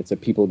card game; it's a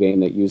people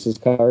game that uses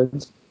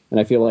cards. And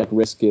I feel like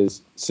Risk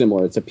is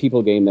similar. It's a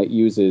people game that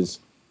uses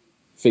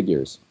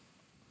figures,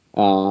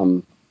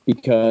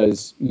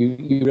 because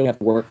you really have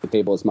to work the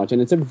table as much.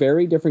 And it's a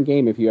very different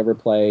game if you ever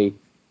play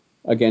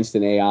against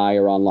an AI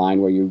or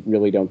online where you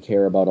really don't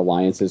care about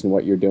alliances and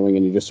what you're doing,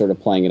 and you're just sort of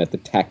playing it at the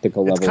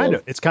tactical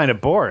level. It's kind of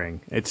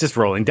boring. It's just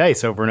rolling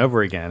dice over and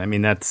over again. I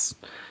mean, that's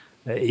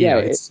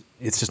it's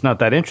just not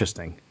that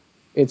interesting.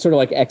 It's sort of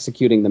like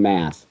executing the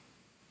math.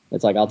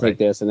 It's like I'll take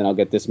this and then I'll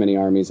get this many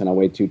armies and I'll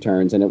wait 2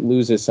 turns, and it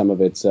loses some of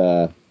its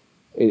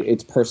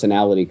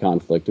personality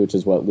conflict, which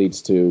is what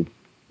leads to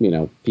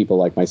people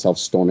like myself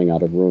storming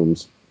out of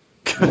rooms.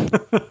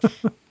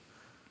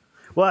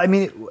 Well, I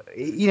mean,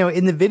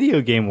 in the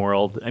video game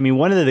world, I mean,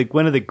 one of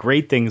the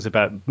great things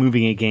about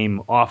moving a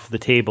game off the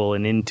table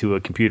and into a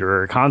computer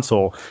or a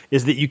console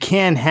is that you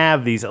can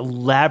have these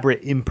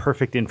elaborate,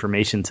 imperfect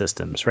information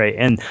systems, right?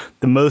 And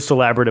the most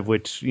elaborate of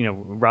which,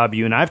 Rob,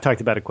 you and I've talked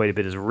about it quite a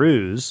bit, is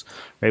Ruse,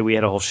 right? We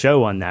had a whole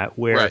show on that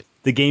where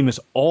the game is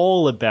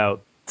all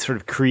about sort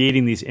of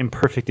creating these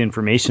imperfect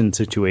information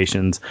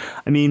situations.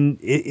 I mean,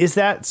 is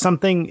that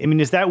something? I mean,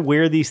 is that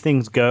where these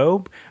things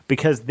go?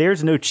 Because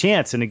there's no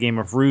chance in a game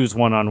of Ruse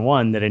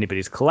one-on-one that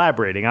anybody's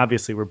collaborating.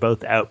 Obviously, we're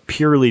both out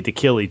purely to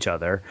kill each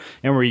other,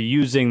 and we're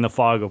using the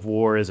fog of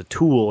war as a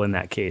tool in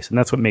that case, and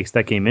that's what makes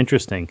that game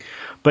interesting.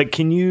 But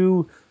can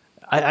you?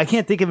 I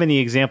can't think of any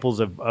examples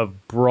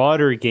of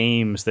broader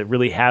games that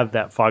really have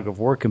that fog of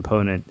war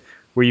component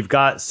where you've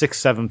got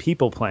 6-7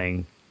 people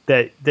playing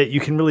that you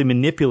can really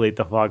manipulate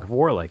the fog of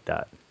war like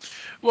that.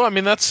 Well, I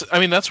mean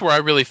that's where I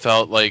really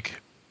felt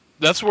like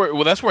that's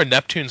where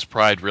Neptune's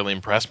Pride really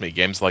impressed me.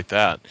 Games like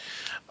that,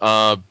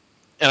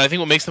 I think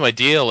what makes them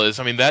ideal is,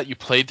 I mean, that you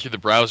played through the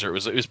browser.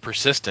 It was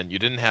persistent. You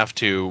didn't have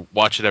to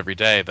watch it every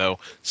day, though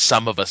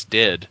some of us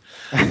did.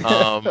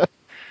 Um,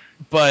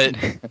 but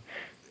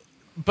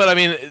I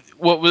mean,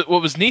 what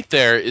was neat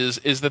there is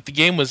that the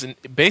game was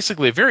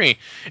basically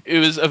it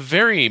was a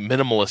very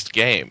minimalist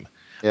game,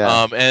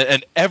 Yeah.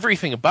 and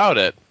everything about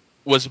it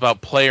was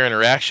about player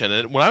interaction.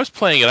 And when I was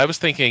playing it, I was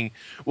thinking,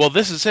 well,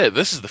 this is it.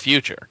 This is the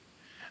future.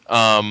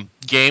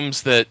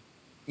 Games that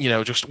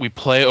just we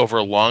play over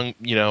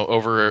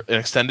over an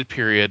extended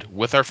period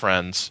with our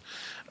friends,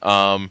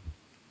 um,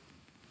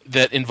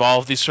 that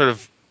involve these sort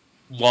of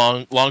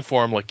long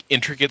form, like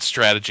intricate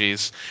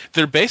strategies.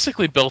 They're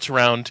basically built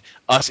around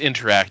us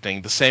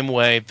interacting the same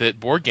way that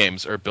board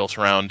games are built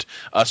around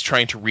us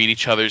trying to read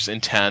each other's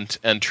intent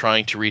and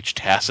trying to reach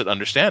tacit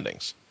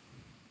understandings.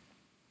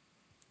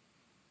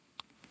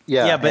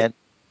 Yeah, Yeah, but and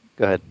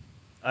go ahead.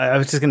 I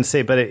was just going to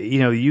say, but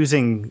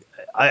using,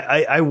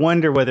 I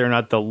wonder whether or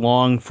not the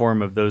long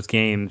form of those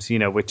games,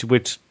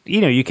 which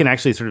you can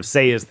actually sort of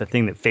say is the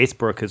thing that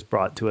Facebook has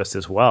brought to us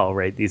as well,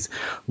 right? These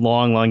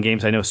long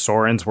games. I know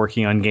Soren's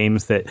working on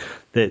games that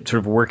sort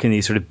of work in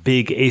these sort of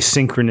big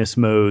asynchronous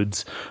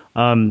modes.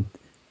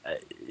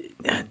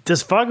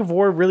 Does Fog of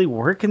War really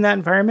work in that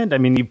environment? I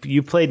mean,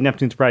 you played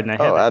Neptune's Bride, and I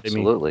Oh, haven't.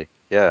 absolutely.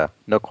 Yeah,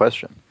 no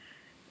question.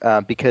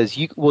 Because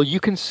you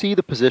can see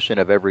the position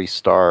of every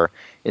star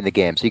in the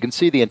game, so you can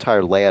see the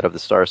entire layout of the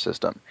star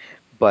system.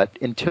 But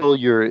until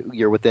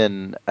you're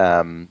within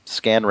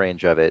scan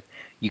range of it,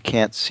 you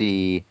can't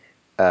see.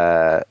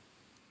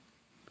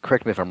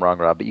 Correct me if I'm wrong,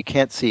 Rob, but you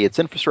can't see its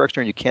infrastructure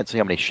and you can't see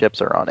how many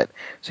ships are on it.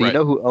 So you Right.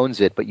 know who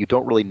owns it, but you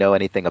don't really know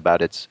anything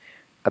about its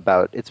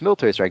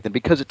military strength. And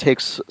because it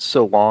takes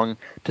so long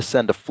to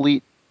send a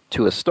fleet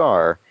to a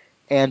star,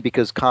 and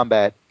because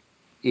combat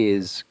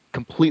is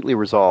completely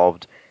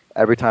resolved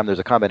every time there's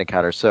a combat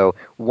encounter. So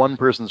one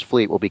person's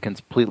fleet will be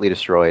completely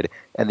destroyed,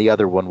 and the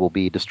other one will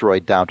be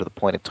destroyed down to the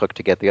point it took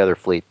to get the other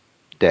fleet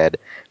dead.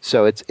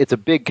 So it's a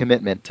big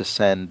commitment to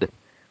send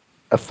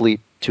a fleet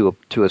to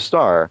a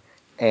star,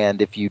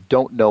 and if you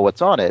don't know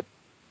what's on it,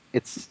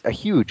 it's a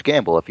huge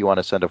gamble if you want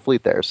to send a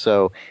fleet there.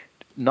 So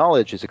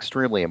knowledge is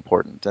extremely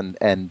important,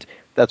 and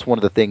that's one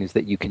of the things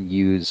that you can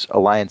use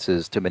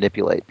alliances to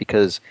manipulate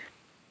because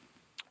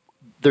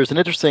there's an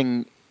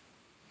interesting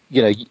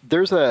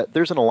there's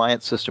an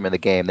alliance system in the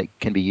game that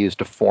can be used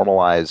to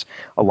formalize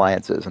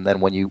alliances, and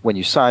then when you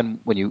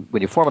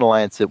form an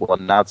alliance, it will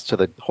announce to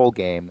the whole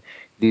game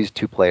these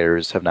two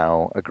players have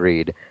now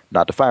agreed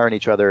not to fire on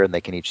each other, and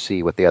they can each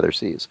see what the other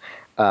sees.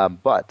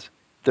 But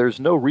there's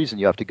no reason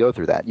you have to go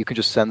through that. You can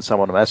just send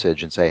someone a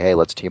message and say, "Hey,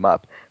 let's team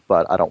up,"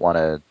 but I don't want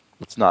to.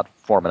 Let's not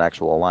form an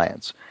actual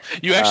alliance.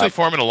 You actually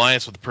form an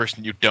alliance with the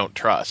person you don't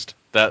trust.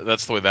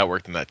 That's the way that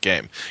worked in that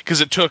game,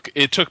 because it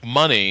took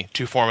money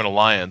to form an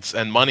alliance,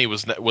 and money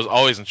was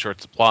always in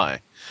short supply.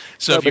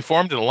 So No, if you but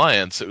formed an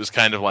alliance, it was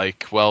kind of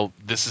like, well,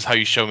 this is how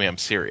you show me I'm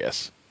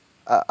serious.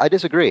 I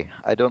disagree.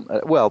 I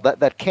don't. Well,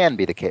 that can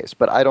be the case,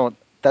 but I don't.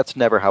 That's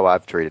never how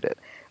I've treated it.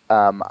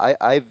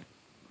 I've,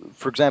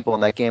 for example,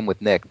 in that game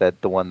with Nick,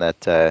 that the one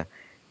that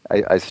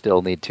I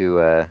still need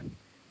to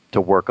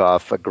work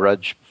off a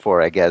grudge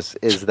for, I guess,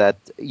 is that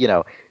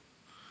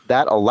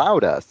that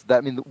allowed us. That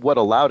I mean, what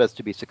allowed us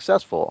to be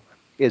successful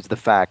is the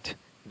fact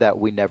that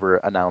we never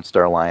announced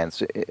our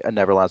alliance,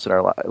 never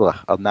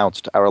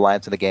announced our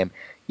alliance in the game,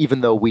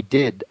 even though we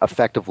did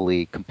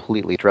effectively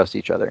completely trust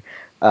each other,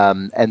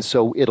 and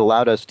so it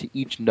allowed us to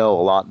each know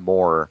a lot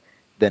more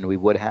than we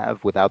would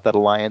have without that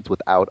alliance,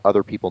 without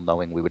other people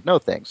knowing we would know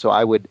things. So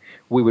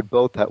we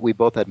both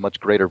had much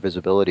greater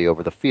visibility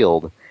over the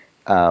field,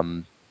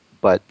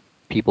 but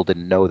people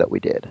didn't know that we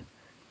did.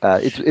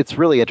 It's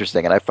really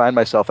interesting, and I find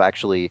myself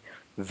actually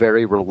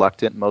very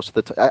reluctant most of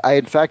the time. I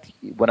in fact,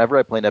 whenever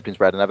I play Neptune's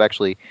Bride,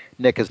 and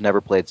Nick has never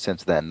played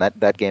since then.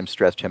 That game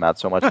stressed him out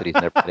so much that he's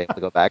never been able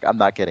to go back. I'm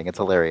not kidding; it's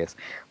hilarious.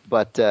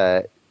 But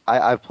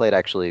I've played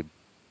actually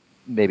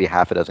maybe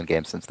half a dozen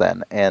games since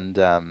then, and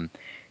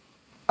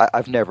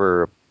I've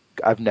never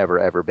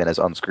ever been as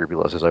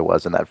unscrupulous as I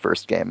was in that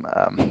first game.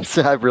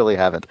 So I really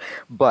haven't.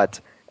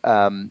 But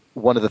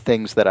one of the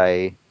things that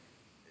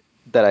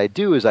I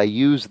do is I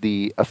use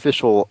the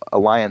official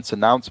alliance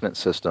announcement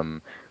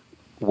system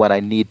when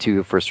I need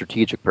to for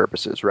strategic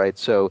purposes, right?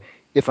 So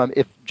if I'm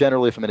in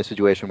a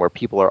situation where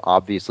people are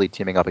obviously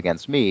teaming up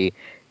against me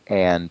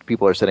and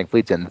people are setting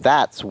fleets in,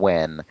 that's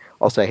when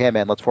I'll say, "Hey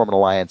man, let's form an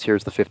alliance.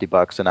 Here's the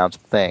 $50. Announce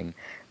the thing,"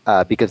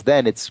 because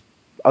then it's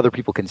other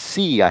people can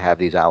see I have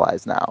these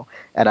allies now,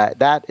 and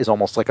that is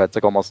almost like it's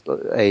like almost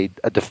a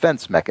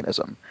defense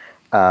mechanism.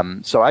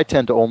 So I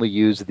tend to only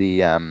use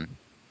the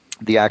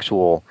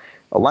actual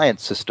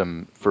alliance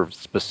system for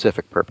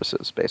specific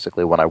purposes,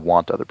 basically when I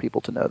want other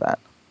people to know that.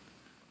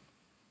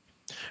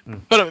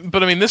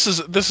 But I mean, this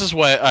is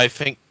why I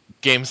think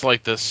games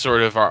like this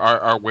sort of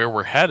are where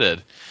we're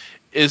headed.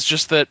 Is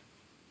just that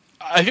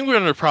I think we're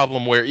under a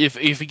problem where if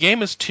a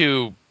game is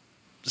too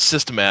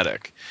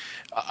systematic,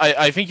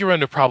 I think you're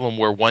under a problem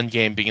where one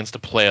game begins to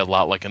play a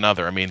lot like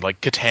another. I mean,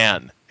 like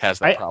Catan has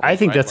that problem. I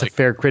think right? that's a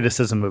fair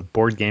criticism of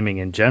board gaming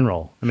in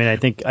general. I mean,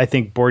 I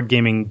think board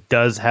gaming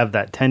does have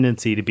that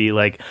tendency to be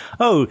like,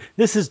 oh,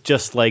 this is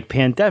just like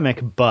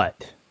Pandemic,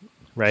 but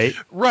right.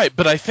 Right,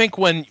 but I think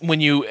when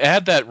you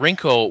add that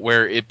wrinkle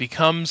where it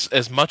becomes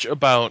as much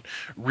about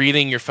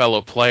reading your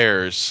fellow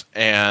players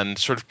and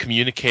sort of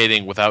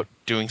communicating without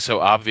doing so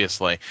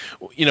obviously,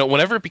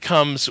 whenever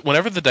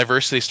the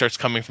diversity starts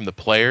coming from the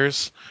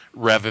players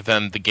rather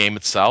than the game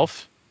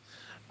itself,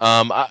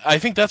 I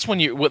think that's when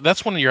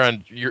you're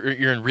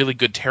in really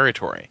good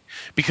territory,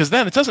 because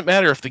then it doesn't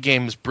matter if the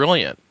game is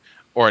brilliant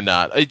or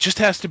not. It just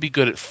has to be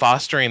good at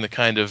fostering the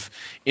kind of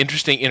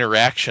interesting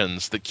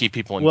interactions that keep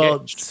people Well,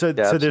 engaged. so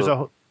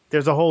Yeah,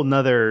 there's a whole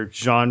nother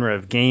genre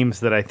of games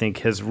that I think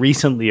has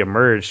recently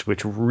emerged,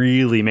 which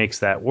really makes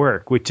that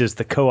work, which is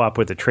the co-op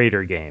with a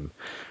trader game,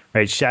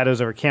 right? Shadows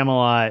over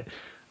Camelot,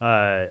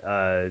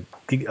 Battlestar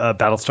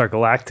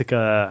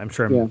Galactica. I'm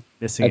sure I'm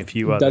missing a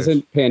few others.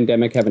 Doesn't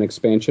Pandemic have an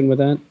expansion with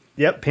that?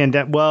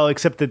 Yep, Well,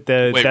 except that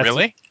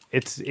Really?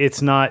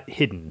 It's not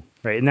hidden,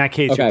 right? In that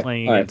case, you're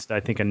playing against,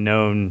 I think, a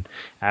known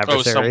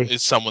adversary.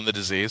 Is someone the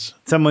disease?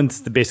 Someone's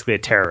basically a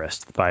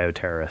terrorist, the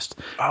bioterrorist,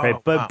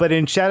 right? Wow. But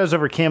in Shadows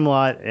over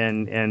Camelot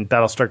and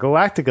Battlestar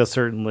Galactica,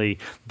 certainly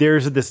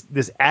there's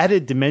this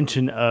added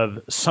dimension of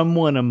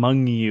someone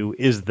among you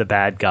is the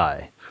bad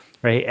guy,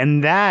 right?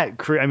 And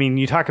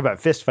you talk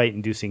about fist fight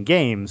inducing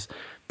games.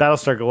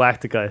 Battlestar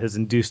Galactica has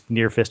induced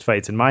near fist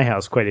fights in my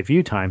house quite a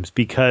few times,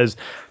 because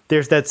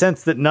there's that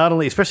sense that not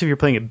only, especially if you're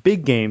playing a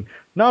big game,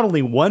 not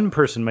only one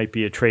person might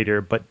be a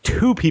traitor, but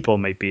two people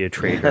might be a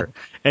traitor.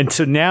 And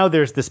so now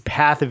there's this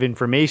path of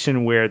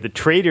information where the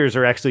traitors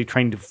are actually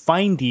trying to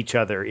find each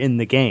other in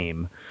the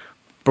game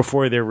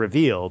before they're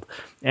revealed.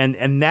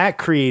 And that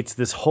creates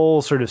this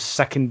whole sort of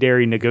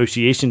secondary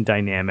negotiation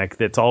dynamic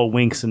that's all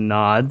winks and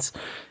nods.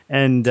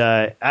 And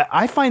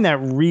I find that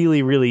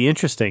really, really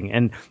interesting.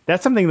 And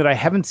that's something that I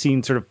haven't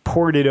seen sort of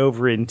ported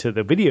over into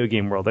the video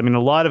game world. I mean,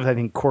 a lot of, I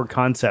think, core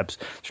concepts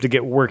sort of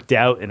get worked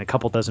out in a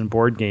couple dozen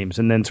board games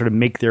and then sort of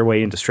make their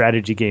way into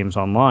strategy games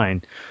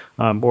online,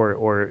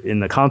 or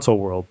in the console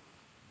world.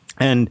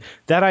 And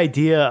that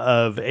idea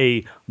of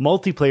a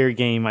multiplayer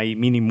game,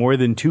 meaning more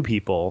than two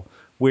people,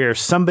 where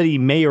somebody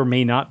may or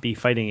may not be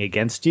fighting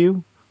against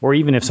you, or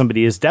even if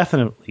somebody is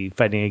definitely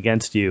fighting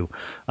against you,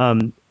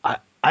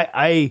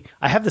 I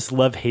have this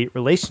love-hate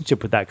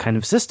relationship with that kind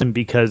of system,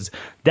 because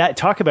that,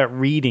 talk about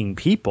reading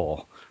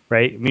people,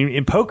 right? I mean,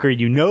 in poker,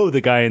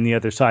 the guy on the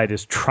other side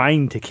is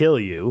trying to kill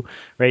you,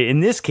 right? In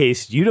this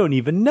case, you don't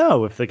even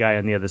know if the guy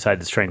on the other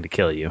side is trying to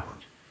kill you.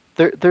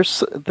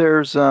 There's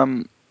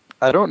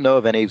I don't know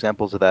of any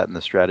examples of that in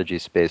the strategy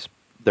space.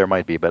 There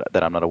might be, but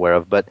that I'm not aware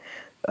of. But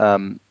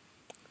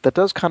that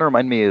does kind of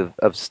remind me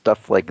of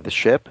stuff like The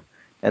Ship,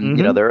 and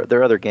there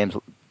are other games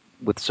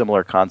with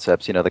similar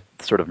concepts. The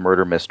sort of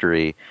murder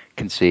mystery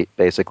conceit,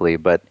 basically.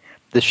 But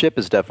The Ship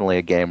is definitely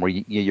a game where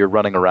you're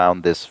running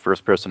around this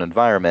first-person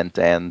environment,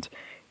 and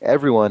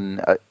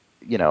everyone,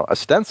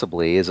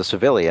 ostensibly is a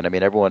civilian. I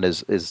mean, everyone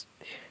is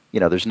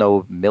there's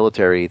no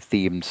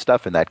military-themed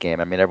stuff in that game.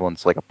 I mean,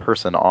 everyone's like a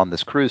person on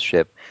this cruise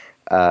ship.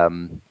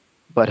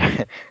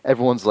 But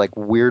everyone's like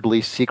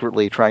weirdly,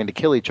 secretly trying to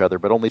kill each other,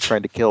 but only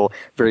trying to kill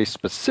very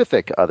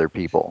specific other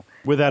people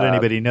without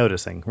anybody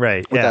noticing,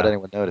 right? Without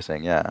anyone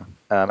noticing, yeah.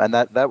 And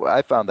that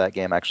I found that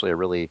game actually a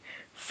really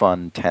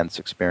fun, tense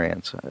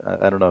experience.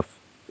 I don't know if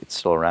it's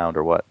still around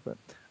or what, but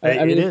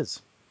I mean, it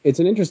is. It's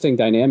an interesting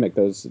dynamic,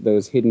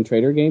 those hidden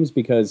traitor games,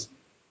 because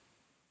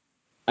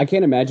I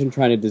can't imagine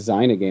trying to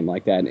design a game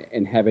like that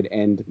and have it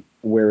end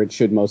where it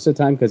should most of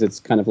the time, because it's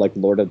kind of like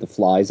Lord of the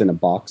Flies in a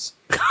box.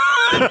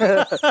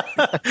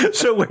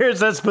 So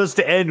where's that supposed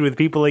to end, with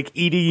people like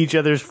eating each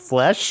other's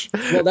flesh?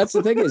 Well, that's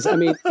the thing is, I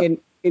mean,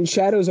 in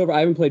Shadows over,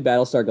 I haven't played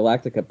Battlestar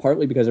Galactica,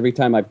 partly because every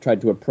time I've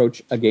tried to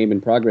approach a game in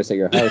progress at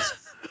your house,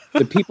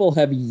 the people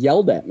have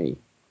yelled at me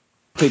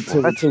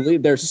to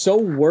leave. They're so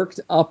worked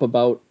up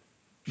about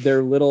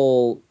their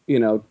little,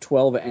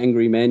 12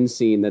 angry men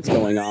scene that's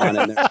going on,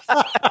 and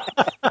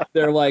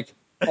they're like,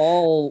 they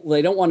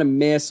don't want to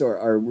miss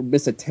or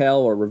miss a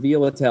tell or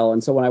reveal a tell.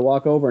 And so when I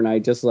walk over and I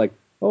just like,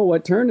 oh,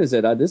 what turn is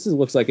it?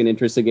 Looks like an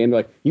interesting game.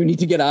 They're like, you need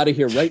to get out of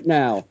here right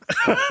now.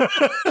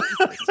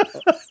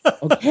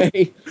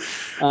 Okay.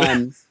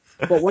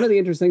 But one of the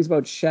interesting things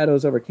about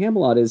Shadows over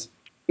Camelot is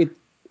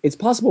it's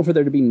possible for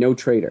there to be no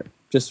traitor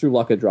just through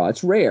luck of draw.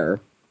 It's rare,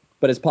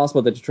 but it's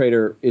possible that the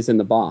traitor is in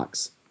the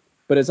box.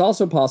 But it's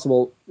also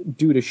possible,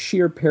 due to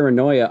sheer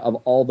paranoia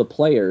of all the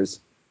players,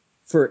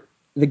 for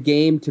the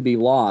game to be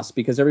lost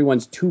because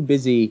everyone's too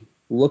busy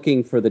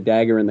looking for the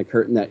dagger in the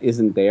curtain that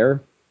isn't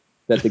there,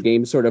 that the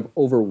game sort of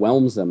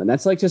overwhelms them. And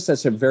that's like just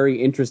such a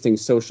very interesting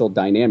social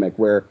dynamic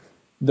where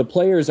the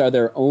players are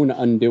their own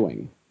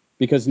undoing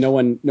because no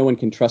one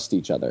can trust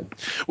each other.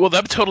 Well,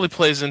 that totally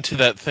plays into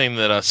that thing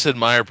that Sid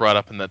Meier brought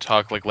up in that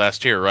talk like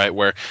last year, right?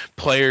 Where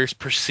players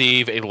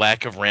perceive a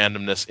lack of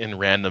randomness in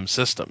random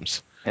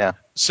systems. Yeah.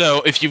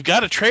 So if you've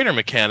got a traitor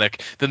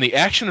mechanic, then the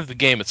action of the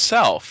game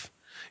itself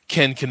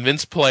can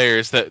convince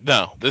players that,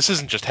 no, this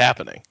isn't just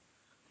happening.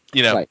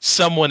 Right.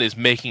 Someone is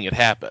making it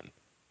happen.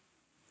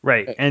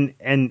 Right, and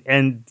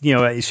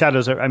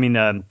Shadows.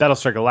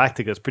 Battlestar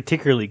Galactica is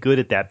particularly good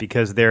at that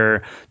because there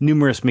are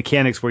numerous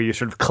mechanics where you're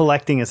sort of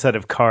collecting a set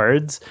of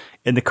cards,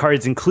 and the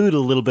cards include a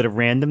little bit of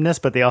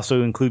randomness, but they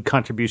also include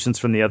contributions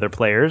from the other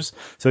players.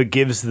 So it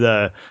gives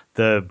the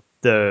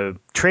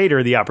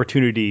trader the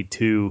opportunity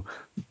to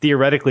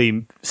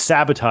theoretically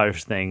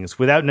sabotage things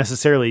without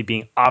necessarily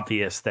being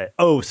obvious that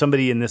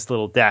somebody in this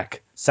little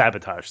deck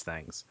sabotaged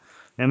things.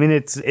 I mean,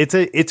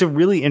 it's a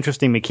really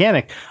interesting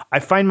mechanic. I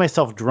find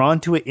myself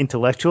drawn to it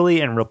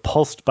intellectually and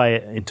repulsed by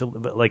it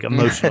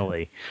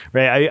emotionally.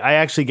 Right? I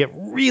actually get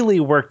really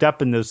worked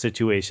up in those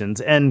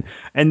situations, and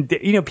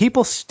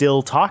people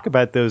still talk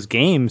about those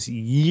games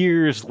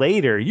years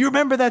later. You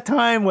remember that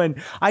time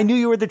when I knew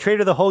you were the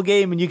traitor the whole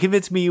game, and you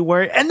convinced me you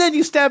weren't, and then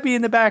you stabbed me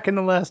in the back in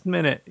the last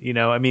minute.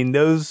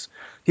 Those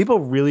people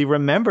really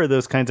remember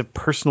those kinds of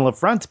personal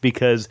affronts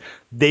because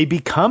they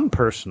become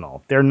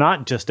personal. They're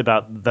not just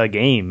about the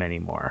game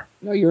anymore.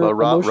 No, you're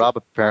Rob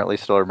apparently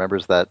still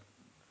remembers that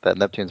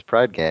Neptune's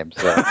Pride game.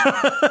 So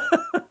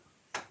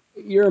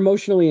you're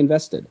emotionally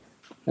invested,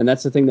 and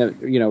that's the thing that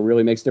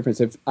really makes a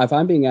difference. If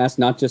I'm being asked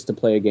not just to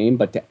play a game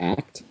but to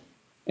act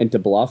and to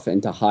bluff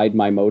and to hide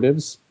my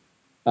motives,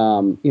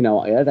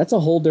 that's a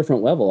whole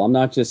different level. I'm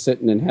not just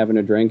sitting and having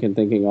a drink and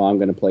thinking, I'm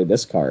going to play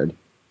this card.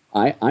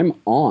 I'm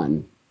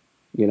on.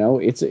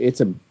 It's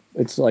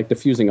like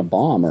defusing a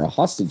bomb or a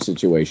hostage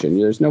situation.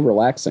 There's no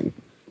relaxing.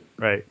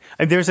 Right.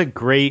 And there's a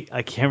great,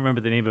 I can't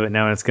remember the name of it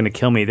now, and it's going to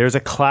kill me. There's a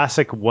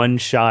classic one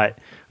shot.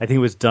 I think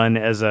it was done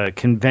as a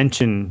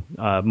convention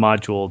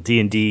module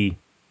D&D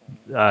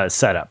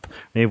setup,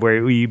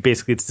 where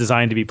it's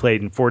designed to be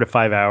played in 4 to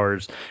 5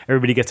 hours.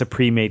 Everybody gets a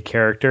pre-made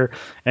character,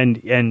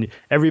 and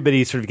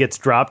everybody sort of gets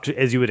dropped,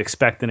 as you would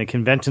expect in a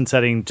convention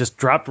setting, just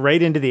dropped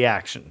right into the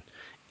action.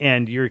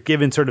 And you're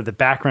given sort of the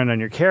background on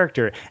your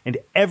character, and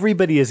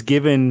everybody is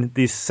given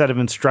this set of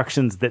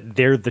instructions that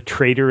they're the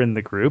traitor in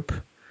the group.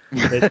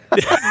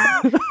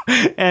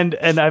 and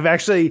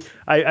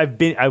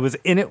I was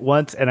in it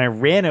once, and I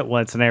ran it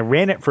once, and I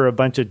ran it for a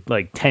bunch of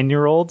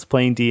 10-year-olds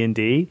playing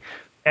D&D,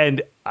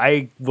 and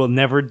I will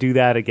never do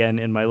that again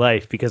in my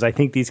life because I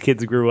think these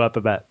kids grew up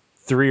about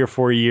 3 or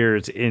 4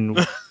 years in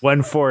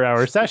one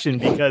 4-hour session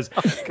because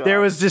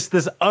there was just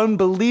this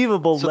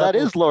unbelievable so level.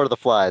 That is Lord of the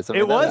Flies.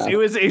 It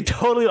was a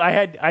totally,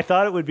 I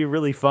thought it would be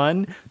really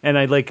fun. And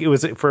it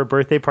was for a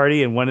birthday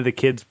party, and one of the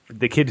kid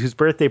whose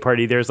birthday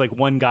party, there's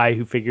one guy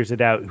who figures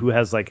it out who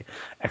has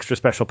extra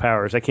special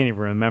powers. I can't even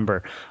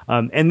remember.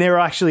 And they're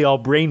actually all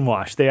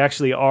brainwashed. They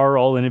actually are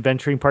all an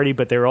adventuring party,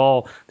 but they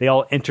all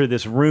enter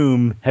this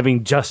room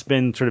having just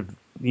been sort of,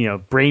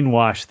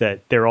 brainwashed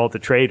that they're all the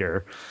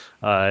traitor.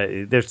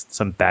 There's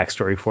some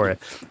backstory for it.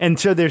 And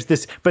so there's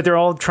this, but they're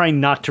all trying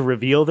not to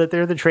reveal that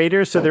they're the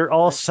traitors. So they're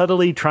all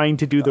subtly trying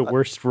to do the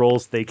worst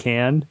roles they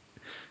can.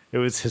 It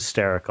was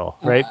hysterical,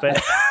 right?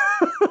 But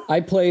I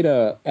played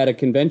at a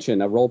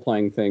convention, a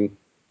role-playing thing.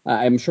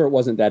 I'm sure it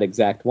wasn't that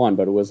exact one,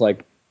 but it was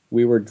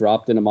we were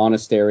dropped in a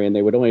monastery, and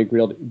they would only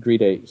agree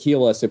to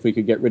heal us if we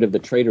could get rid of the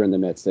traitor in the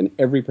midst. And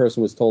every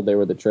person was told they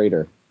were the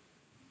traitor.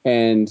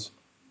 And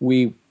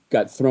we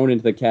got thrown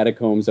into the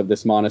catacombs of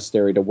this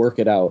monastery to work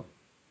it out.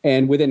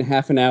 And within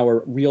half an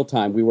hour, real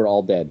time, we were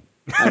all dead.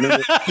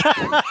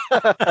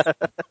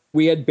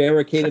 We had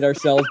barricaded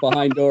ourselves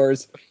behind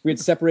doors. We had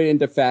separated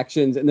into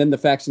factions, and then the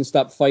factions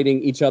stopped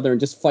fighting each other and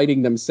just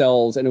fighting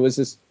themselves. And it was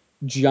this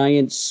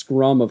giant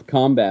scrum of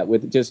combat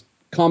with just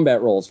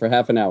combat rolls for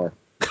half an hour.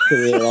 So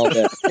we were all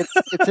dead.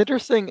 It's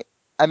interesting.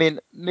 I mean,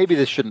 maybe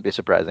this shouldn't be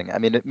surprising. I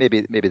mean,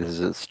 maybe this is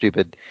a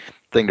stupid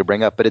thing to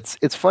bring up, but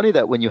it's funny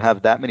that when you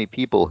have that many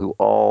people who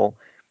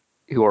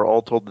are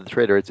all told the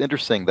traitor, it's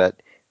interesting that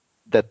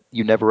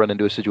you never run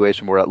into a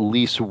situation where at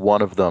least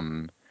one of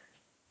them,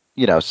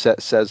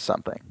 says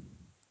something.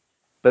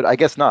 But I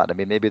guess not. I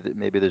mean, maybe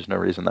there's no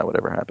reason that would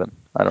ever happen.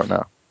 I don't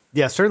know.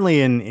 Yeah,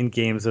 certainly in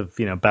games of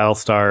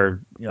Battlestar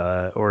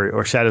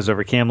or Shadows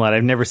over Camelot,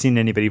 I've never seen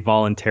anybody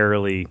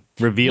voluntarily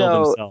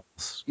reveal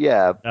themselves.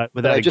 Yeah,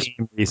 without a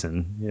game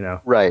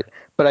reason. Right,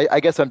 but I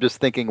guess I'm just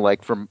thinking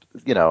from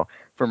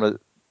a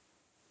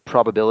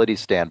probability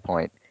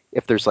standpoint,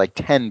 if there's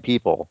 10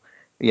 people.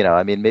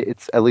 I mean,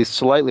 it's at least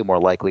slightly more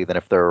likely than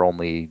if there are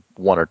only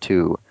 1 or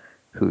 2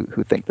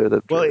 who think they're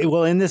the traitor.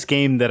 Well, in this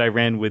game that I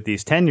ran with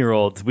these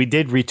 10-year-olds, we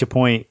did reach a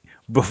point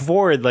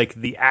before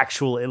the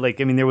actual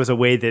there was a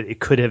way that it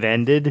could have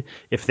ended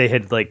if they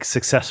had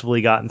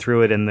successfully gotten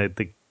through it, and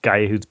the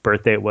guy whose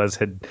birthday it was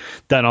had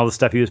done all the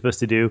stuff he was supposed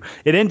to do.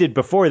 It ended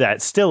before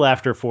that, still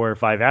after 4 or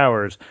 5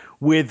 hours,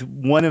 with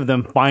one of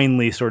them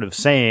finally sort of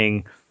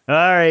saying, "All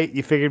right,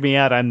 you figured me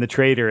out. I'm the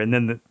traitor." And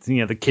then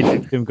the kid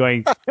next to him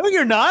going, "No,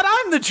 you're not.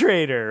 I'm the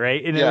traitor."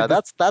 Right? And yeah,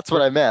 that's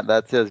what I meant.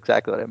 That's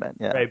exactly what I meant.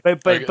 Yeah.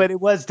 Right, but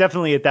it was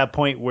definitely at that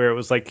point where it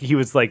was he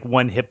was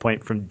 1 hit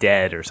point from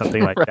dead or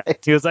something like right.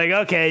 that. He was like,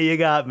 "Okay, you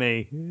got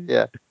me."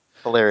 Yeah,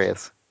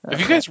 hilarious.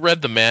 Have you guys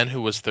read The Man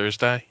Who Was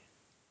Thursday?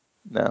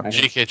 No.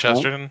 G.K.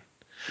 Chesterton?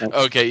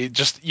 Okay,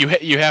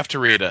 you have to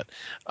read it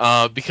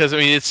because I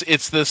mean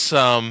it's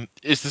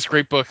this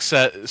great book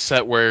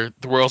set where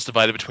the world's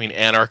divided between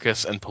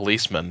anarchists and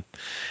policemen,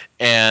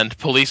 and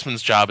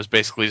policemen's job is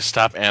basically to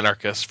stop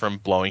anarchists from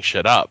blowing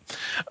shit up.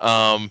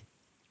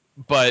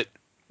 But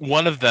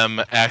one of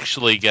them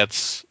actually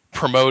gets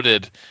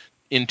promoted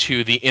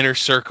into the inner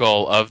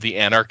circle of the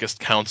anarchist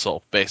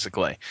council,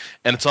 basically,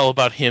 and it's all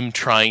about him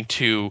trying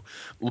to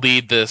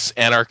lead this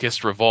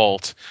anarchist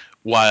revolt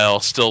while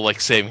still like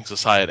saving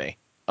society.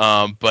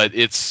 But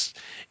it's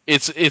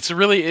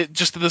really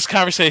just this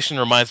conversation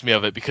reminds me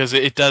of it because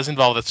it does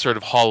involve that sort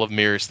of hall of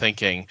mirrors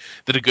thinking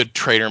that a good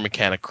trader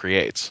mechanic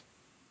creates.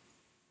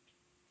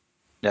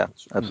 Yeah,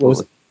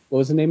 absolutely. What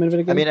was the name of it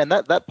again? I mean, and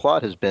that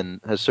plot has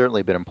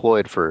certainly been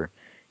employed for,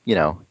 you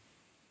know,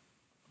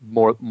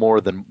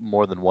 more than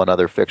one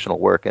other fictional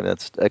work, and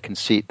it's a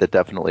conceit that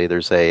definitely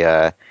there's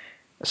a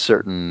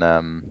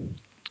certain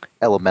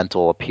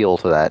elemental appeal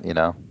to that, you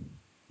know.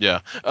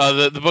 Yeah.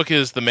 The book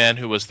is The Man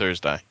Who Was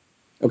Thursday.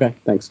 Okay,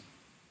 thanks.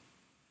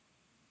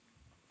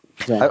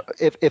 So.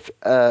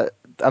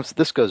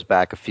 This goes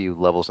back a few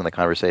levels in the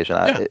conversation.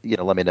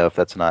 Yeah. Let me know if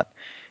that's not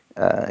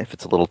if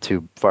it's a little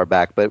too far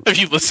back. But have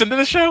you listened to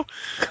the show?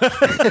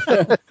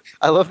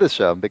 I love this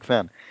show. I'm a big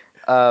fan.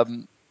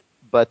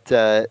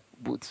 But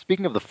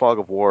speaking of the Fog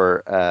of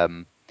War,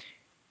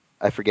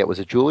 I forget. Was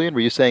it Julian? Were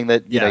you saying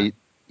that?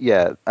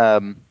 Yeah.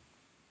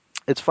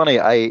 It's funny.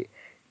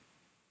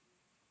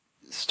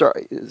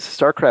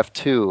 StarCraft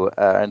 2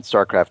 and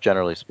StarCraft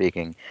generally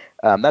speaking,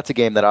 that's a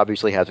game that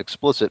obviously has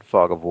explicit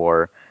fog of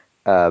war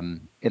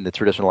in the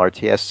traditional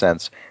RTS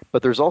sense,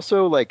 but there's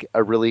also like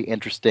a really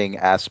interesting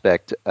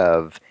aspect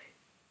of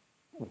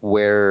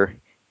where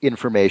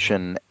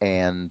information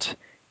and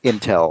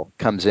intel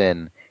comes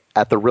in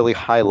at the really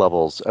high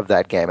levels of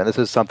that game. And this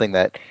is something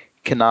that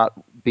cannot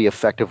be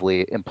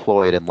effectively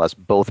employed unless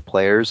both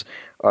players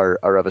are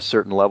of a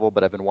certain level,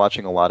 but I've been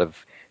watching a lot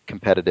of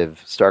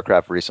competitive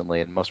StarCraft recently,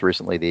 and most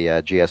recently the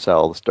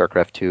GSL, the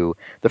StarCraft 2,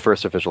 the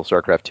first official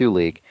StarCraft 2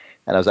 league.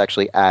 And I was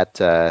actually at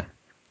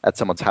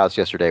someone's house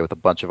yesterday with a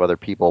bunch of other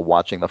people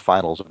watching the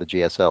finals of the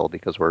GSL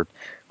because we're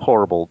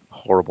horrible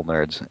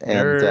nerds.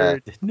 And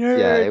Nerd.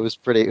 yeah, it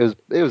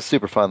was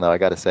super fun though, I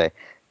got to say.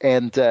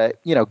 And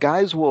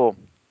guys will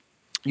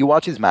you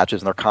watch these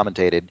matches and they're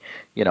commentated,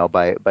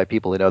 by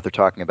people who know what they're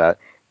talking about.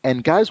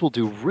 And guys will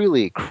do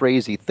really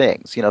crazy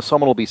things.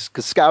 Someone will be,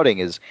 because scouting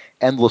is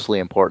endlessly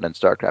important in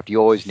StarCraft. You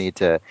always need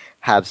to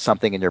have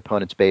something in your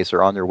opponent's base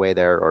or on your way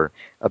there or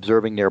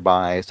observing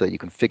nearby so that you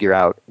can figure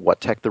out what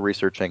tech they're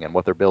researching and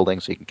what they're building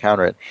so you can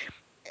counter it.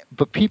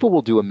 But people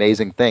will do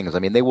amazing things. I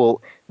mean, they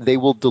will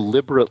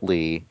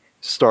deliberately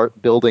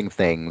start building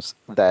things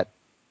that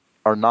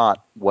are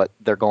not what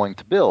they're going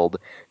to build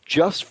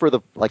just for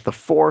the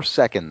 4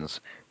 seconds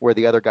where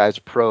the other guy's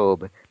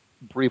probe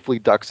briefly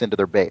ducks into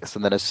their base,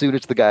 and then as soon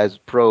as the guy's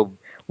probe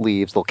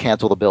leaves, they'll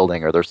cancel the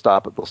building or they'll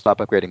stop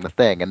upgrading the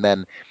thing, and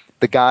then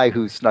the guy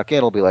who snuck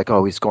in will be like,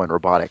 oh, he's going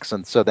robotics,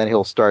 and so then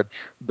he'll start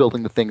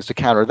building the things to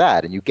counter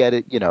that, and you get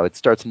it, it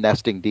starts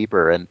nesting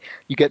deeper, and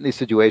you get in these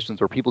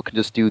situations where people can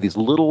just do these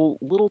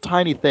little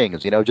tiny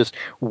things, just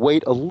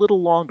wait a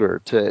little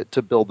longer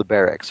to build the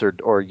barracks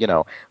or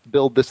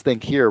build this thing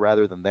here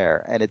rather than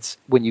there, and it's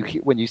when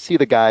you see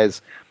the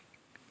guys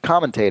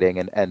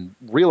commentating and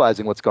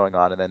realizing what's going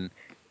on,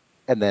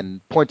 and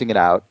then pointing it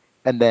out,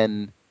 and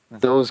then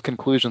those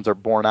conclusions are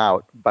borne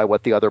out by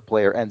what the other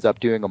player ends up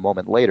doing a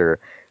moment later,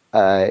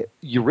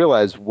 you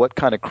realize what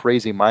kind of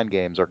crazy mind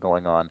games are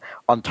going on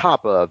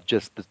top of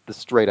just the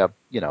straight up,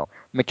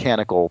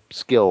 mechanical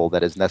skill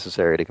that is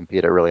necessary to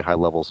compete at really high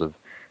levels of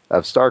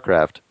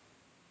StarCraft.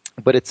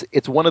 But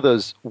it's one of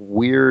those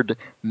weird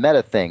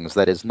meta things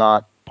that is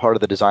not part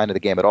of the design of the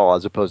game at all,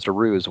 as opposed to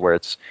Ruse, where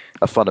it's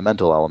a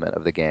fundamental element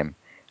of the game.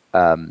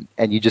 And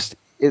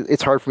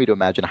it's hard for me to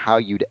imagine how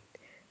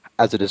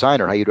as a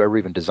designer, how you'd ever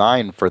even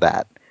design for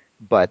that.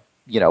 But,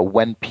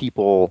 when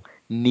people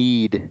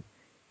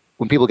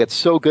get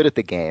so good at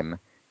the game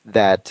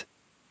that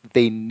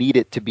they need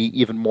it to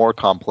be even more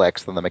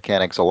complex than the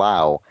mechanics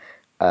allow,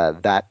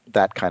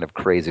 that kind of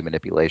crazy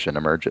manipulation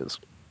emerges.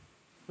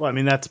 Well, I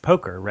mean, that's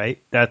poker,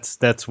 right?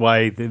 That's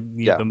why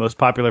the most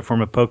popular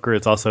form of poker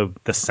is also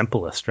the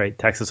simplest, right?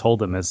 Texas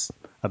Hold'em is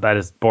about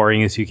as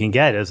boring as you can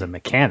get as a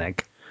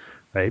mechanic.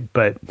 Right,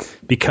 but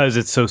because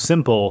it's so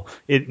simple,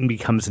 it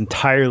becomes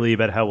entirely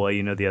about how well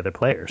you know the other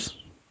players.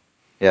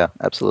 Yeah,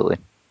 absolutely.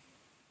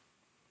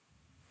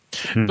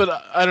 But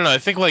I don't know. I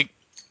think like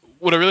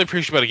what I really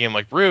appreciate about a game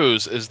like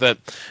Ruse is that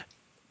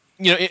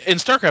in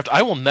StarCraft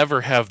I will never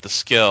have the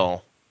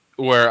skill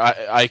where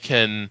I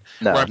can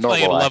where I'm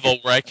playing at a level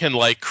where I can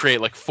like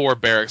create like 4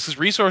 barracks, because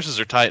resources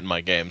are tight in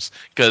my games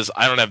because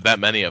I don't have that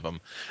many of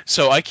them.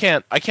 So I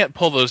can't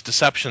pull those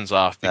deceptions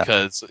off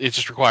because it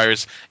just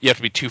requires you have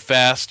to be too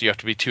fast, you have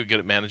to be too good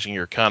at managing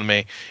your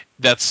economy.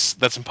 That's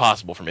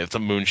impossible for me. It's a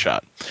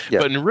moonshot.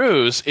 But in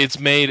Ruse, it's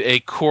made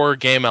a core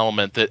game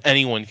element that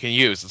anyone can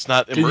use. It's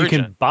not emergent. You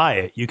can buy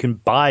it. You can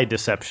buy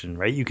deception,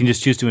 right? You can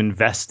just choose to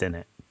invest in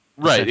it.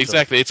 Right,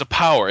 exactly. It's a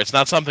power. It's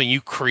not something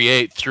you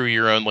create through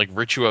your own like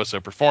virtuoso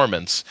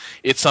performance.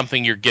 It's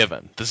something you're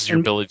given. This is your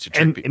ability to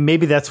trick people. And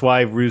maybe that's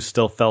why Ruse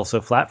still fell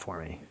so flat for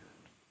me.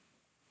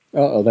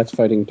 Oh, that's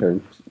fighting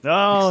turn.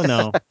 Oh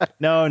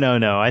no,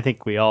 no. I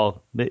think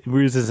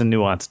Ruse is a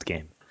nuanced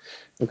game.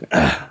 Okay.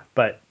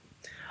 But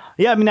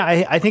yeah, I mean,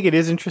 I think it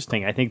is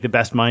interesting. I think the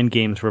best mind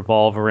games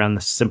revolve around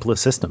the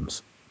simplest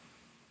systems.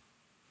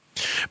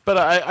 But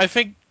I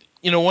think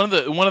one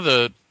of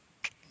the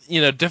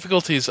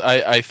difficulties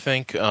I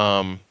think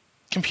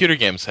computer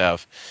games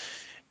have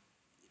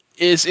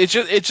is it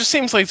just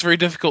seems like it's very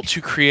difficult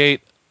to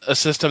create a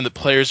system that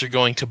players are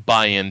going to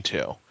buy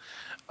into.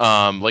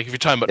 Like if you're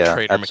talking about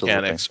trader absolutely.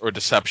 mechanics or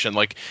deception,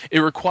 like it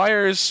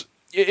requires.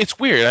 It's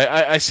weird.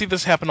 I see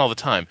this happen all the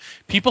time.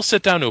 People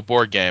sit down to a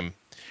board game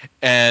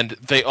and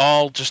they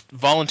all just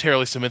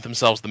voluntarily submit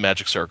themselves to the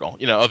magic circle.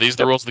 Oh, these are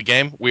the rules of the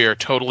game. We are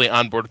totally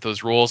on board with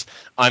those rules.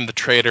 I'm the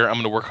trader. I'm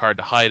going to work hard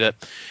to hide it.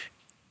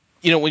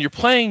 When you're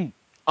playing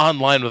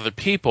online with other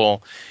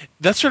people,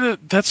 that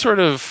sort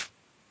of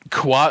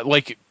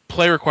like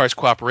play requires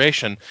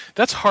cooperation.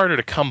 That's harder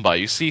to come by.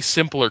 You see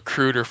simpler,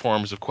 cruder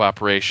forms of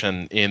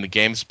cooperation in the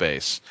game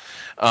space,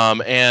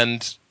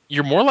 and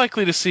you're more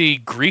likely to see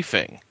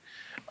griefing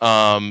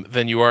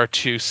than you are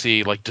to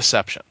see like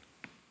deception.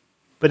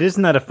 But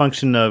isn't that a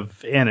function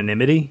of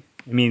anonymity?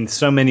 I mean,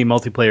 so many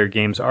multiplayer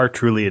games are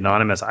truly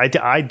anonymous.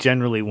 I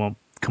generally won't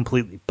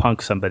completely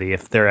punk somebody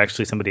if they're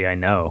actually somebody I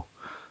know.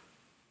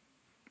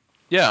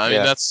 Yeah, I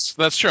mean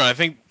that's true. I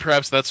think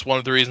perhaps that's one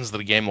of the reasons that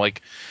a game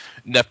like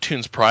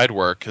Neptune's Pride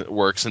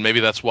works, and maybe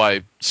that's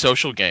why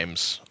social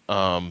games,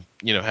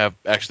 have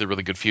actually a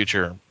really good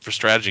future for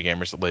strategy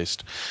gamers at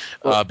least,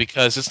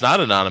 because it's not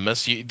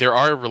anonymous. There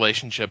are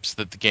relationships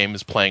that the game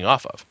is playing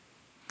off of.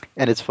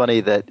 And it's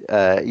funny that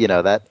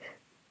that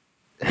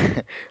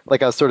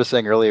like I was sort of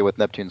saying earlier with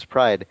Neptune's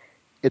Pride,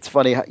 it's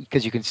funny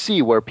because you can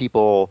see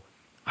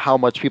how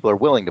much people are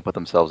willing to put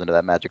themselves into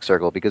that magic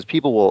circle, because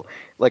people will,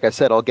 like I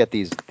said, I'll get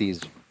these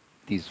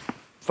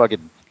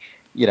fucking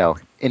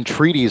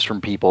entreaties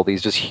from people,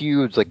 these just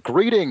huge like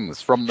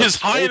greetings from the His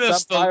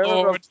Highness the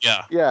Lord,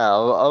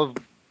 of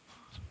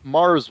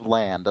Mars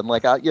land, and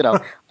like I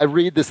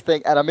read this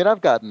thing, and I mean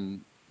I've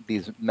gotten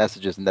these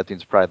messages in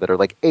Neptune's Pride that are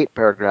like 8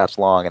 paragraphs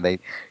long, and they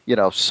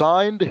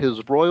signed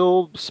His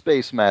Royal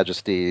Space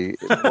Majesty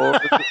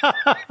Lord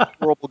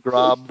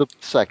Grob the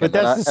Second.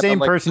 But that's the same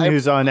person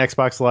who's on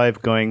Xbox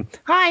Live going,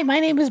 "Hi,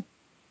 my name is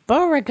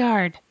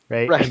Beauregard."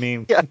 Right? I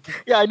mean, yeah,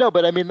 I know,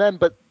 but I mean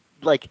but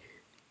like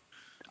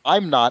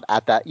I'm not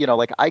at that,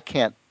 like I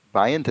can't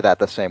buy into that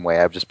the same way.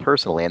 I've just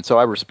personally, and so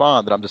I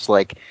respond, and I'm just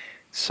like,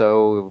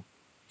 so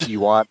you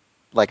want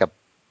like a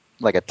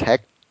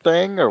tech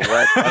thing or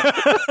what?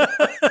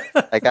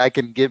 Like I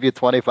can give you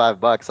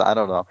 $25. I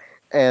don't know.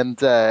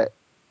 And I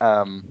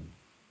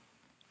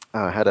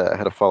had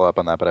a follow up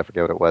on that, but I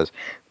forget what it was.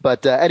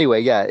 But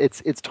anyway, yeah,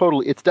 it's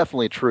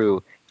definitely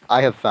true.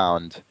 I have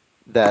found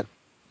that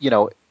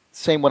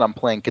same when I'm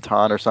playing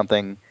Catan or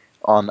something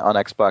on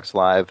Xbox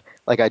Live,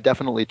 like I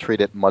definitely treat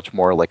it much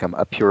more like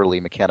a purely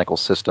mechanical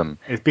system.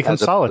 it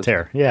becomes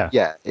solitaire.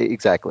 Yeah,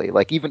 exactly.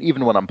 Like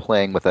even when I'm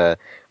playing with an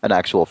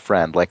actual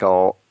friend, like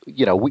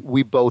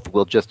we both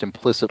will just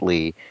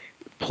implicitly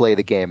play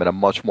the game in a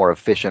much more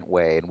efficient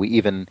way, and we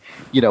even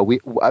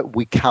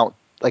we count,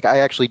 like I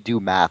actually do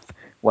math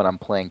when I'm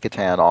playing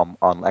Catan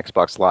on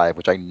Xbox Live,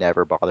 which I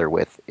never bother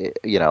with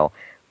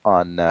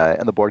on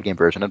the board game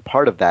version. And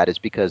part of that is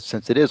because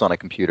since it is on a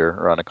computer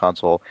or on a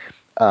console,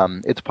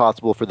 it's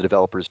possible for the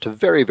developers to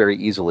very, very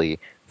easily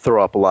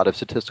throw up a lot of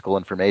statistical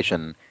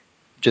information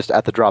just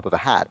at the drop of a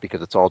hat,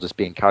 because it's all just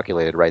being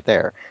calculated right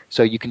there.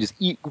 So you can just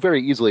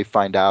very easily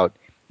find out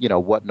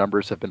what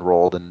numbers have been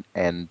rolled,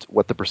 and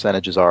what the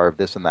percentages are of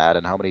this and that,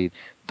 and how many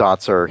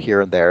dots are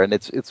here and there, and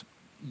it's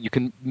you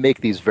can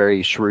make these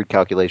very shrewd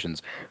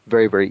calculations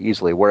very, very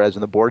easily. Whereas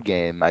in the board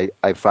game,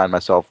 I find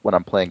myself when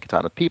I'm playing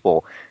Catan with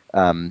people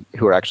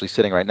who are actually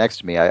sitting right next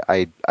to me,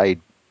 I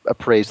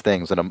appraise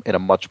things in a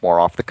much more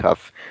off the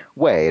cuff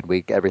way,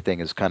 and everything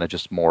is kind of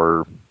just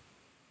more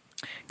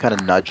kind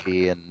of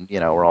nudgy, and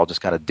we're all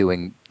just kind of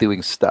doing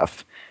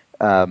stuff.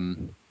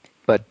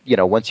 But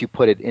once you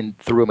put it in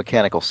through a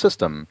mechanical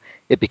system,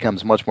 it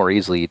becomes much more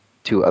easily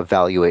to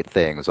evaluate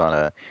things on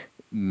a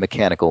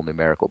mechanical,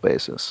 numerical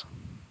basis.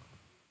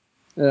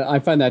 I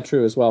find that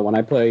true as well. When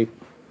I play,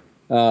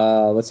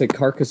 let's say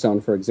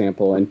Carcassonne, for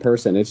example, in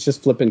person, it's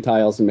just flipping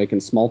tiles and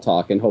making small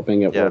talk and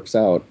hoping it works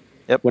out.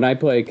 Yep. When I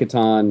play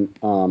Catan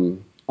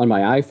on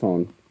my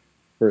iPhone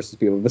versus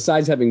people,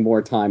 besides having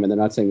more time and they're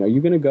not saying, "Are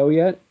you going to go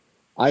yet?"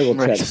 I will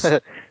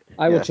check.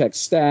 I will check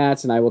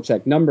stats and I will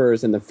check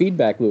numbers, and the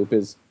feedback loop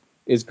is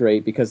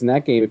great, because in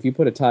that game, if you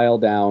put a tile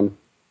down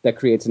that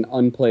creates an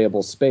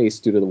unplayable space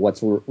due to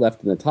what's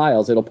left in the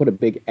tiles, it'll put a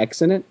big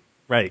X in it.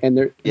 Right. And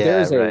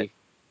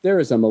there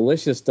is a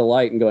malicious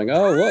delight in going,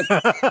 "Oh, look,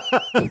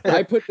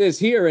 I put this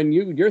here, and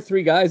your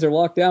 3 guys are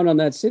locked down on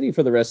that city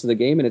for the rest of the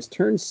game, and it's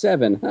turn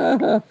 7."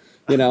 And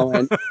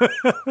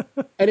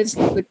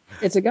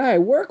it's a guy I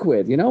work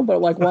with,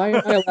 but like, why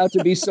am I allowed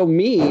to be so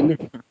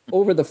mean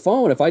over the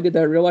phone, if I did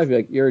that in real life, I'd be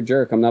like, you're a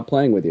jerk. I'm not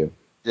playing with you.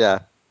 Yeah.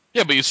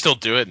 Yeah, but you still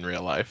do it in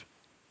real life.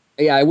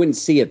 Yeah, I wouldn't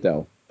see it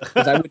though,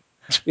 because I would,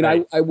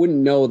 Right. I wouldn't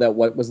know that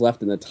what was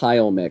left in the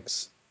tile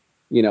mix,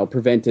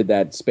 prevented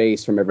that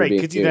space from ever Right,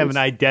 being because you'd have an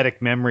used.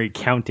 eidetic memory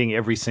counting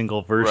every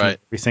single version of Right.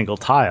 every single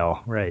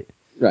tile. Right.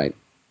 Right.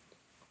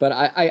 But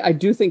I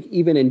do think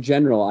even in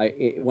general,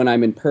 when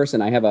I'm in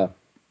person, I have a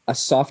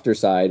softer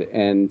side,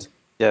 and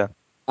Yeah.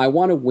 I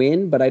want to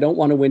win, but I don't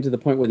want to win to the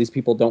point where these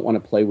people don't want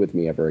to play with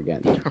me ever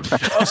again.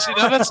 Oh, see,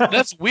 now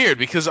that's weird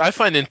because I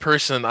find in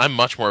person I'm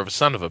much more of a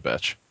son of a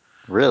bitch.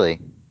 Really?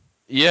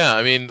 Yeah,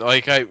 I mean,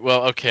 like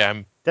okay,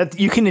 I'm That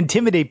you can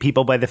intimidate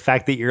people by the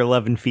fact that you're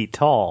 11 feet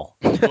tall.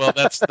 well,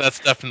 that's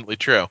definitely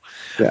true.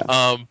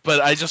 Yeah.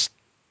 But I just,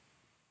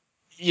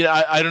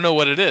 I don't know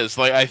what it is.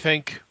 Like, I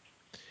think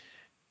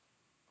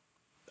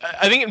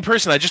in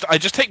person, I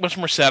just take much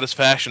more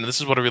satisfaction.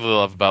 This is what I really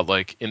love about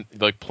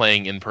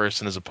playing in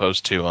person as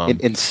opposed to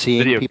In seeing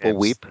Video people games.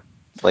 weep,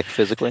 like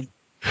physically?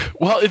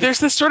 Well, there's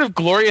this sort of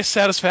glorious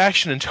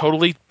satisfaction in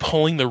totally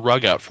pulling the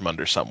rug out from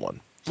under someone.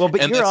 Well,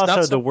 but And you're that's not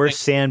also the something-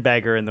 worst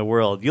sandbagger in the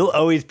world. You'll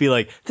always be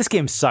like, this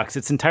game sucks.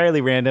 It's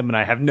entirely random and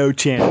I have no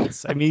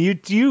chance. I mean,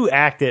 you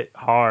act it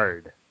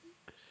hard.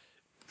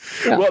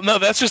 Yeah. Well, no,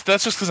 that's just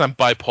because I'm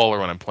bipolar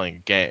when I'm playing a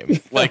game.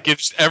 Like,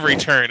 it's every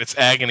turn, it's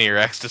agony or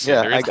ecstasy.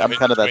 Yeah, There is no I'm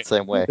kind of that in-between.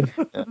 same way.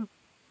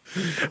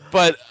 Yeah.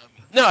 But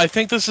no, I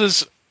think this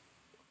is,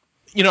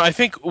 I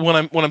think when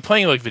I'm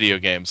playing like video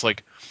games,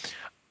 like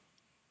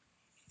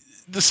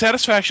the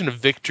satisfaction of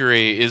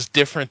victory is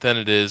different than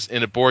it is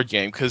in a board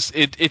game because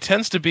it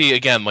tends to be,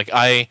 again, like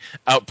I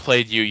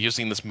outplayed you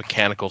using this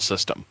mechanical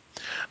system.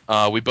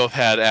 We both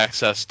had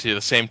access to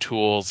the same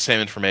tools, same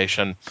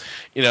information,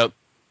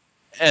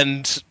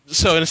 and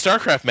so in a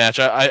StarCraft match,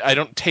 I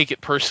don't take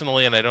it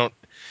personally, and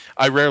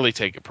I rarely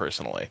take it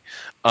personally.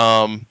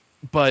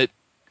 But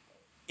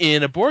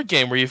in a board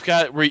game where you've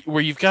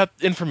got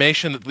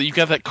information that you've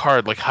got that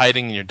card like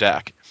hiding in your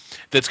deck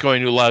that's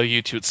going to allow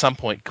you to at some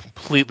point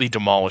completely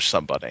demolish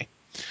somebody.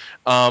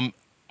 I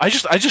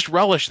just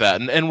relish that,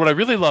 and what I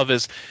really love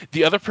is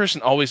the other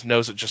person always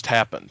knows it just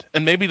happened,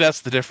 and maybe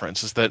that's the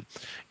difference. Is that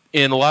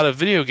in a lot of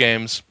video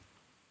games,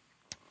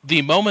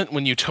 the moment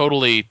when you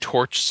totally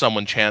torch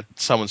someone's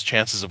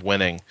chances of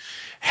winning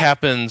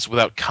happens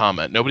without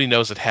comment. Nobody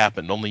knows it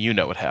happened. Only you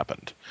know it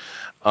happened.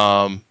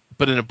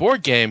 But in a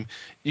board game,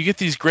 you get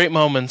these great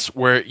moments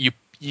where you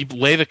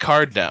lay the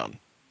card down,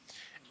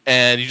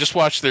 and you just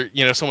watch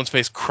someone's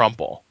face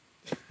crumple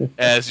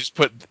as you just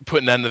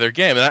put an end to their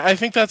game. And I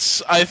think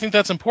that's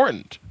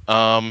important.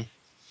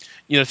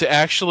 To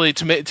actually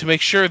to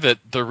make sure that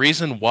the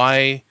reason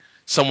why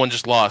someone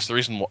just lost, the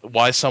reason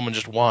why someone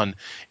just won,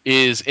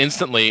 is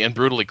instantly and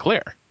brutally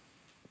clear.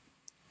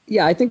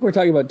 Yeah, I think we're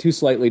talking about two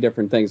slightly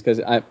different things because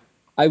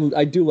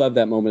I do love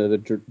that moment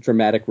of the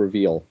dramatic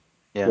reveal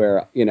Yeah.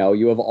 where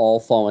you have all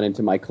fallen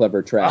into my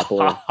clever trap,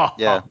 or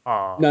Yeah.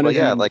 none Well, of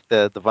yeah, you, like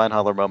the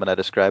Vineholler moment I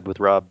described with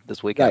Rob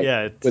this weekend. right?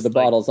 Yeah, it's With the like-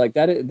 bottles, like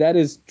that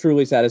is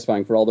truly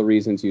satisfying for all the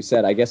reasons you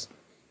said. I guess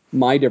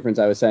my difference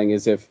I was saying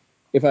is if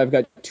I've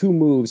got two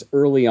moves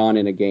early on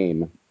in a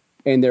game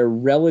and they're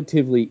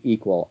relatively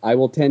equal, I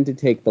will tend to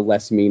take the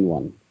less mean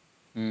one.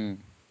 Mm.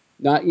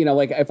 Not,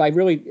 like if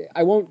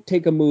I won't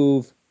take a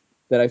move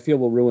that I feel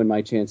will ruin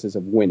my chances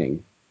of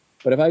winning.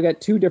 But if I've got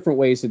two different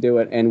ways to do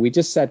it, and we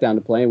just sat down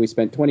to play, and we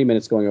spent 20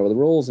 minutes going over the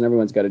rules, and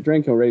everyone's got a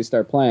drink, and we're ready to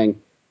start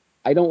playing,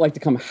 I don't like to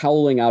come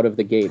howling out of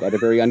the gate at a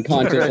very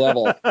unconscious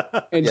level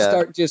and Yeah.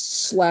 start just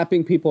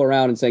slapping people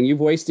around and saying, you've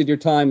wasted your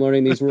time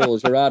learning these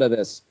rules, you're out of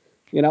this.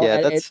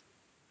 Yeah, that's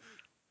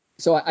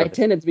So I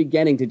tend at the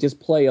beginning to just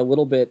play a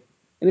little bit,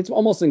 and it's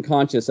almost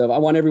unconscious of I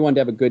want everyone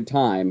to have a good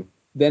time.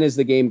 Then as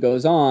the game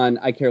goes on,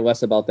 I care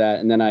less about that,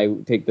 and then I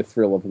take the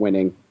thrill of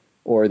winning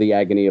or the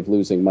agony of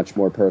losing much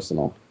more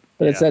personal.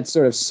 But it's Yeah. that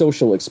sort of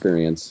social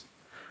experience.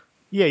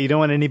 Yeah, you don't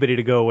want anybody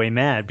to go away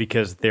mad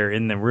because they're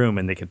in the room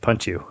and they could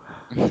punch you.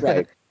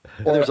 Right.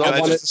 Well, there's Or And I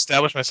also- just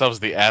established myself as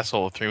the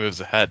asshole 3 moves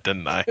ahead,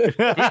 didn't I? Can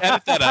we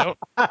edit that out?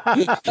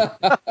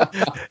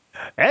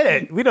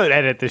 Edit. We don't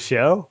edit the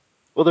show.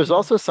 Well, there's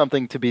also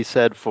something to be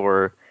said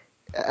for,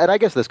 and I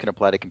guess this can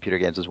apply to computer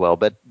games as well,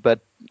 but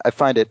I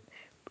find it,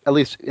 at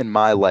least in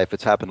my life,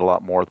 it's happened a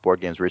lot more with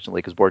board games recently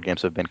because board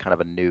games have been kind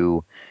of a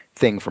new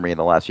thing for me in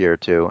the last year or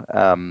two.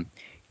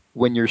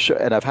 When you're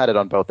and I've had it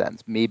on both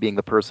ends, me being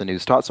the person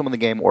who's taught someone the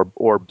game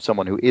or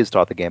someone who is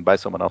taught the game by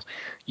someone else,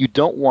 you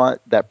don't want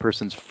that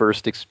person's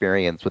first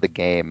experience with a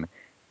game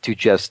to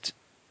just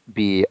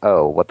be,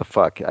 oh, what the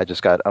fuck, I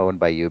just got owned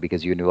by you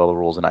because you knew all the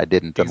rules and I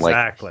didn't. And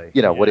Exactly.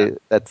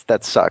 that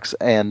sucks.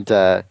 And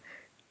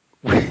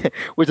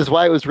which is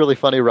why it was really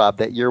funny, Rob,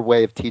 that your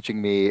way of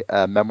teaching me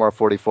Memoir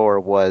 44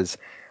 was,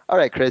 all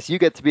right, Chris, you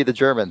get to be the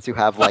Germans who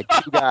have like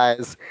two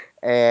guys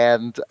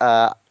and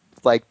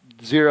like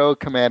 0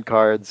 command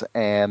cards,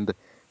 and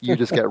you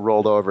just get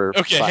rolled over.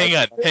 Okay, by hang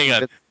on.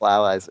 invincible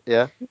allies.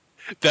 Yeah.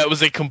 That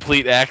was a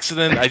complete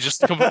accident. I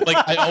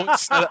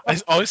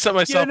always set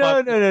myself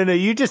up. No.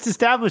 You just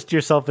established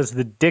yourself as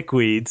the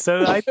dickweed,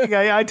 so I think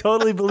I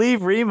totally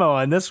believe Remo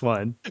on this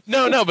one.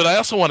 No, but I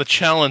also want a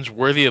challenge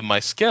worthy of my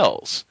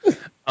skills. So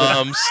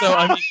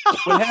I mean,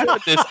 what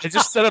happened is I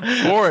just set up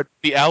the board,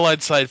 the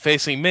Allied side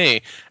facing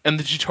me, and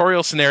the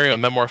tutorial scenario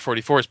in Memoir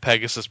 44 is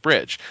Pegasus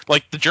Bridge.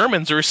 Like the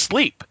Germans are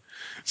asleep,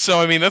 so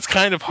I mean that's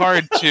kind of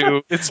hard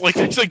to. It's like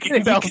You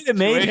could have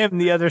made him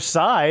the other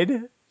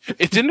side.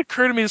 It didn't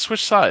occur to me to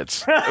switch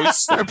sides. We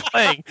started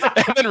playing,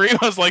 and then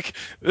Remo's like,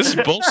 "This is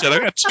bullshit. I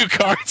got 2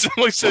 cards."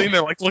 I'm like sitting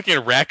there, like looking at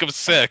a rack of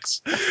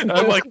 6. And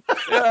I'm like,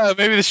 "Yeah,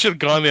 maybe this should have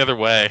gone the other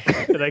way."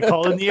 Did I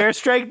call in the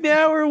airstrike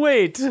now or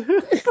wait?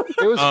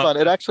 It was fun.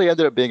 It actually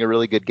ended up being a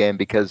really good game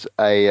because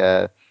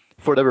for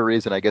whatever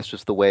reason, I guess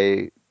just the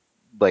way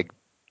like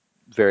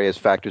various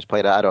factors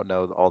played out. I don't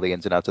know all the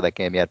ins and outs of that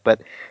game yet,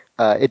 but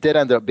it did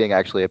end up being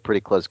actually a pretty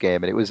close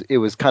game, and it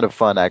was kind of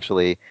fun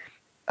actually.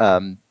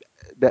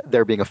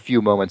 There being a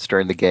few moments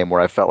during the game where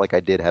I felt like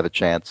I did have a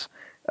chance,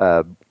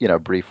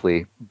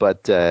 briefly,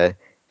 but it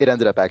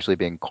ended up actually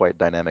being quite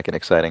dynamic and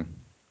exciting.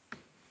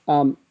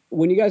 When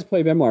you guys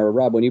play Memoir, or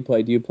Rob, when you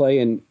play, do you play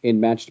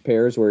in matched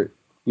pairs where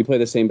you play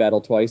the same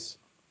battle twice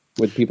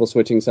with people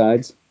switching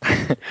sides?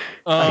 And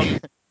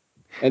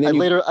then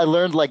I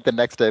learned like the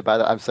next day.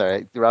 I'm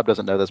sorry, Rob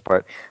doesn't know this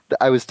part.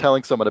 I was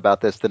telling someone about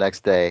this the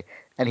next day,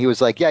 and he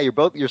was like, "Yeah,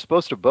 you're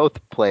supposed to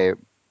both play.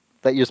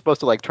 That you're supposed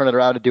to like turn it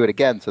around and do it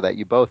again, so that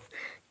you both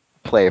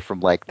play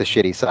from like the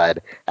shitty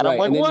side." And right. I'm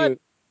like, "What?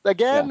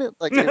 Again?" Yeah.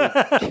 Like,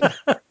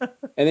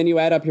 and then you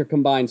add up your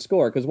combined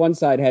score because one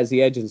side has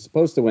the edge and is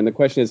supposed to win. The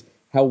question is,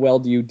 how well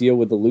do you deal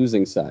with the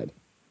losing side?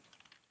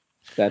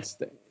 That's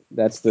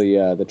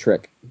the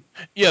trick.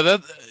 Yeah,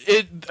 it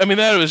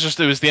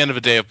was the end of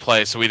a day of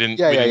play, so we didn't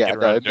get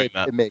around to doing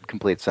that. It made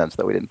complete sense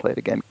that we didn't play it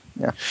again.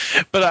 Yeah.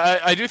 But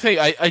I do think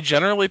I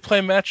generally play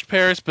matched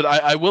pairs, but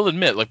I will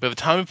admit, like by the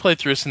time we played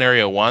through a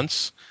scenario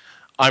once,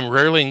 I'm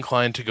rarely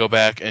inclined to go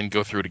back and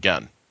go through it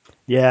again.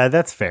 Yeah,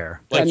 that's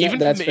fair. Like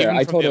that's fair. Even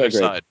I from totally the other agree.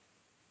 side.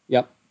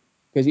 Yep.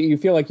 Because you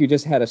feel like you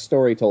just had a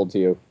story told to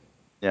you.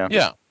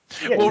 Yeah.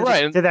 Well,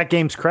 right. To that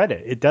game's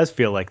credit, it does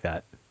feel like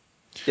that.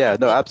 Yeah,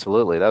 no,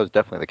 absolutely. That was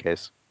definitely the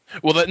case.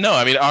 Well,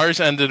 I mean, ours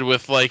ended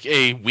with like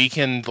a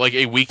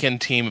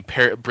weekend team of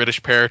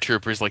British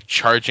paratroopers like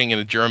charging in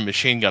a German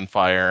machine gun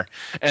fire,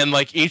 and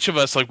like each of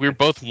us, like we were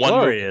both one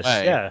move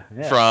away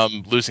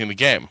from losing the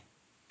game,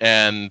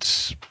 and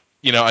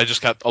I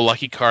just got a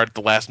lucky card at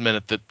the last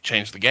minute that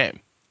changed the game.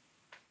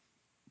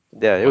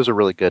 Yeah, it was a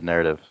really good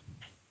narrative.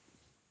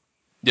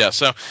 Yeah,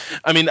 so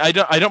I mean, I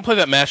don't play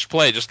that matched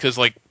play just because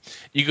like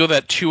you go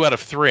that 2 out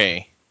of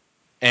 3,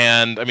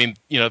 and I mean,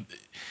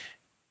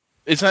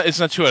 it's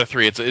not 2 out of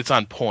 3. It's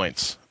on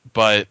points,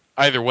 but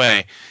either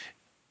way,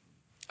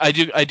 I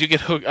do get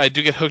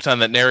hooked on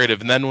that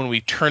narrative, and then when we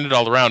turn it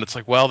all around, it's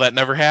like, well, that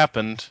never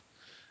happened,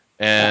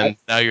 and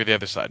now you're the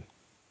other side.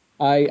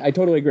 I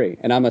totally agree,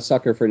 and I'm a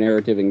sucker for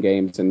narrative in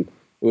games, and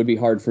it would be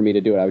hard for me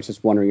to do it. I was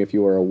just wondering if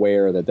you were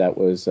aware that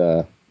was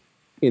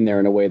in there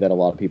in a way that a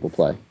lot of people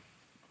play.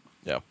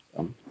 Yeah.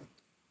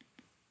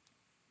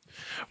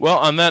 Well,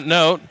 on that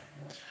note,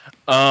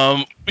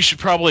 we should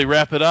probably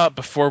wrap it up.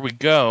 Before we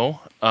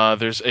go,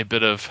 there's a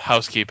bit of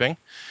housekeeping.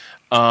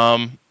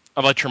 I'd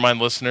like to remind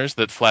listeners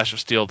that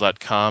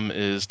flashofsteel.com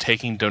is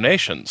taking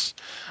donations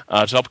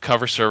to help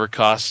cover server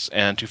costs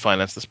and to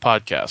finance this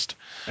podcast.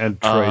 And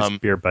Troy's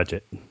beer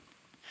budget.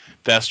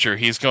 That's true.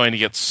 He's going to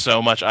get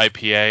so much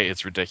IPA,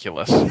 it's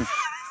ridiculous.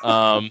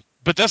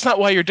 But that's not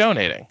why you're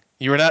donating.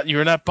 You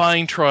are not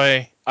buying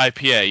Troy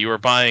IPA. You are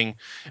buying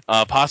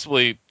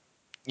possibly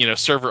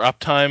server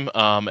uptime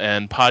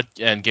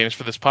and games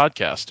for this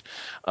podcast,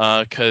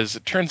 because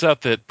it turns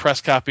out that press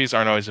copies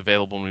aren't always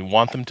available when we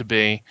want them to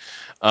be,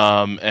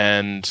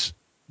 and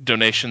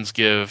donations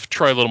give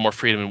Troy a little more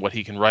freedom in what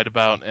he can write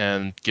about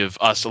and give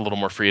us a little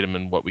more freedom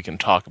in what we can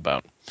talk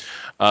about.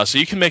 So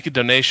you can make a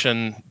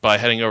donation by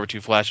heading over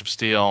to Flash of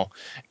Steel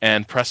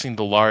and pressing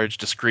the large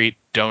discrete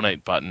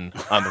donate button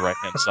on the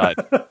right-hand side.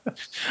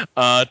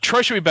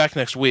 Troy should be back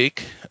next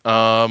week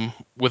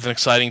with an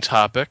exciting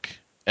topic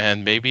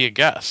and maybe a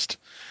guest.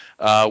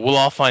 We'll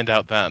all find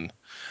out then.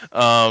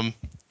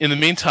 In the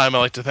meantime, I'd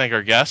like to thank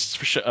our guests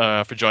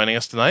for joining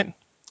us tonight,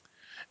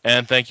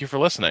 and thank you for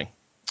listening.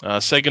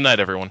 Say goodnight,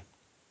 everyone.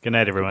 Good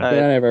night, everyone.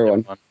 Good night,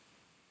 everyone.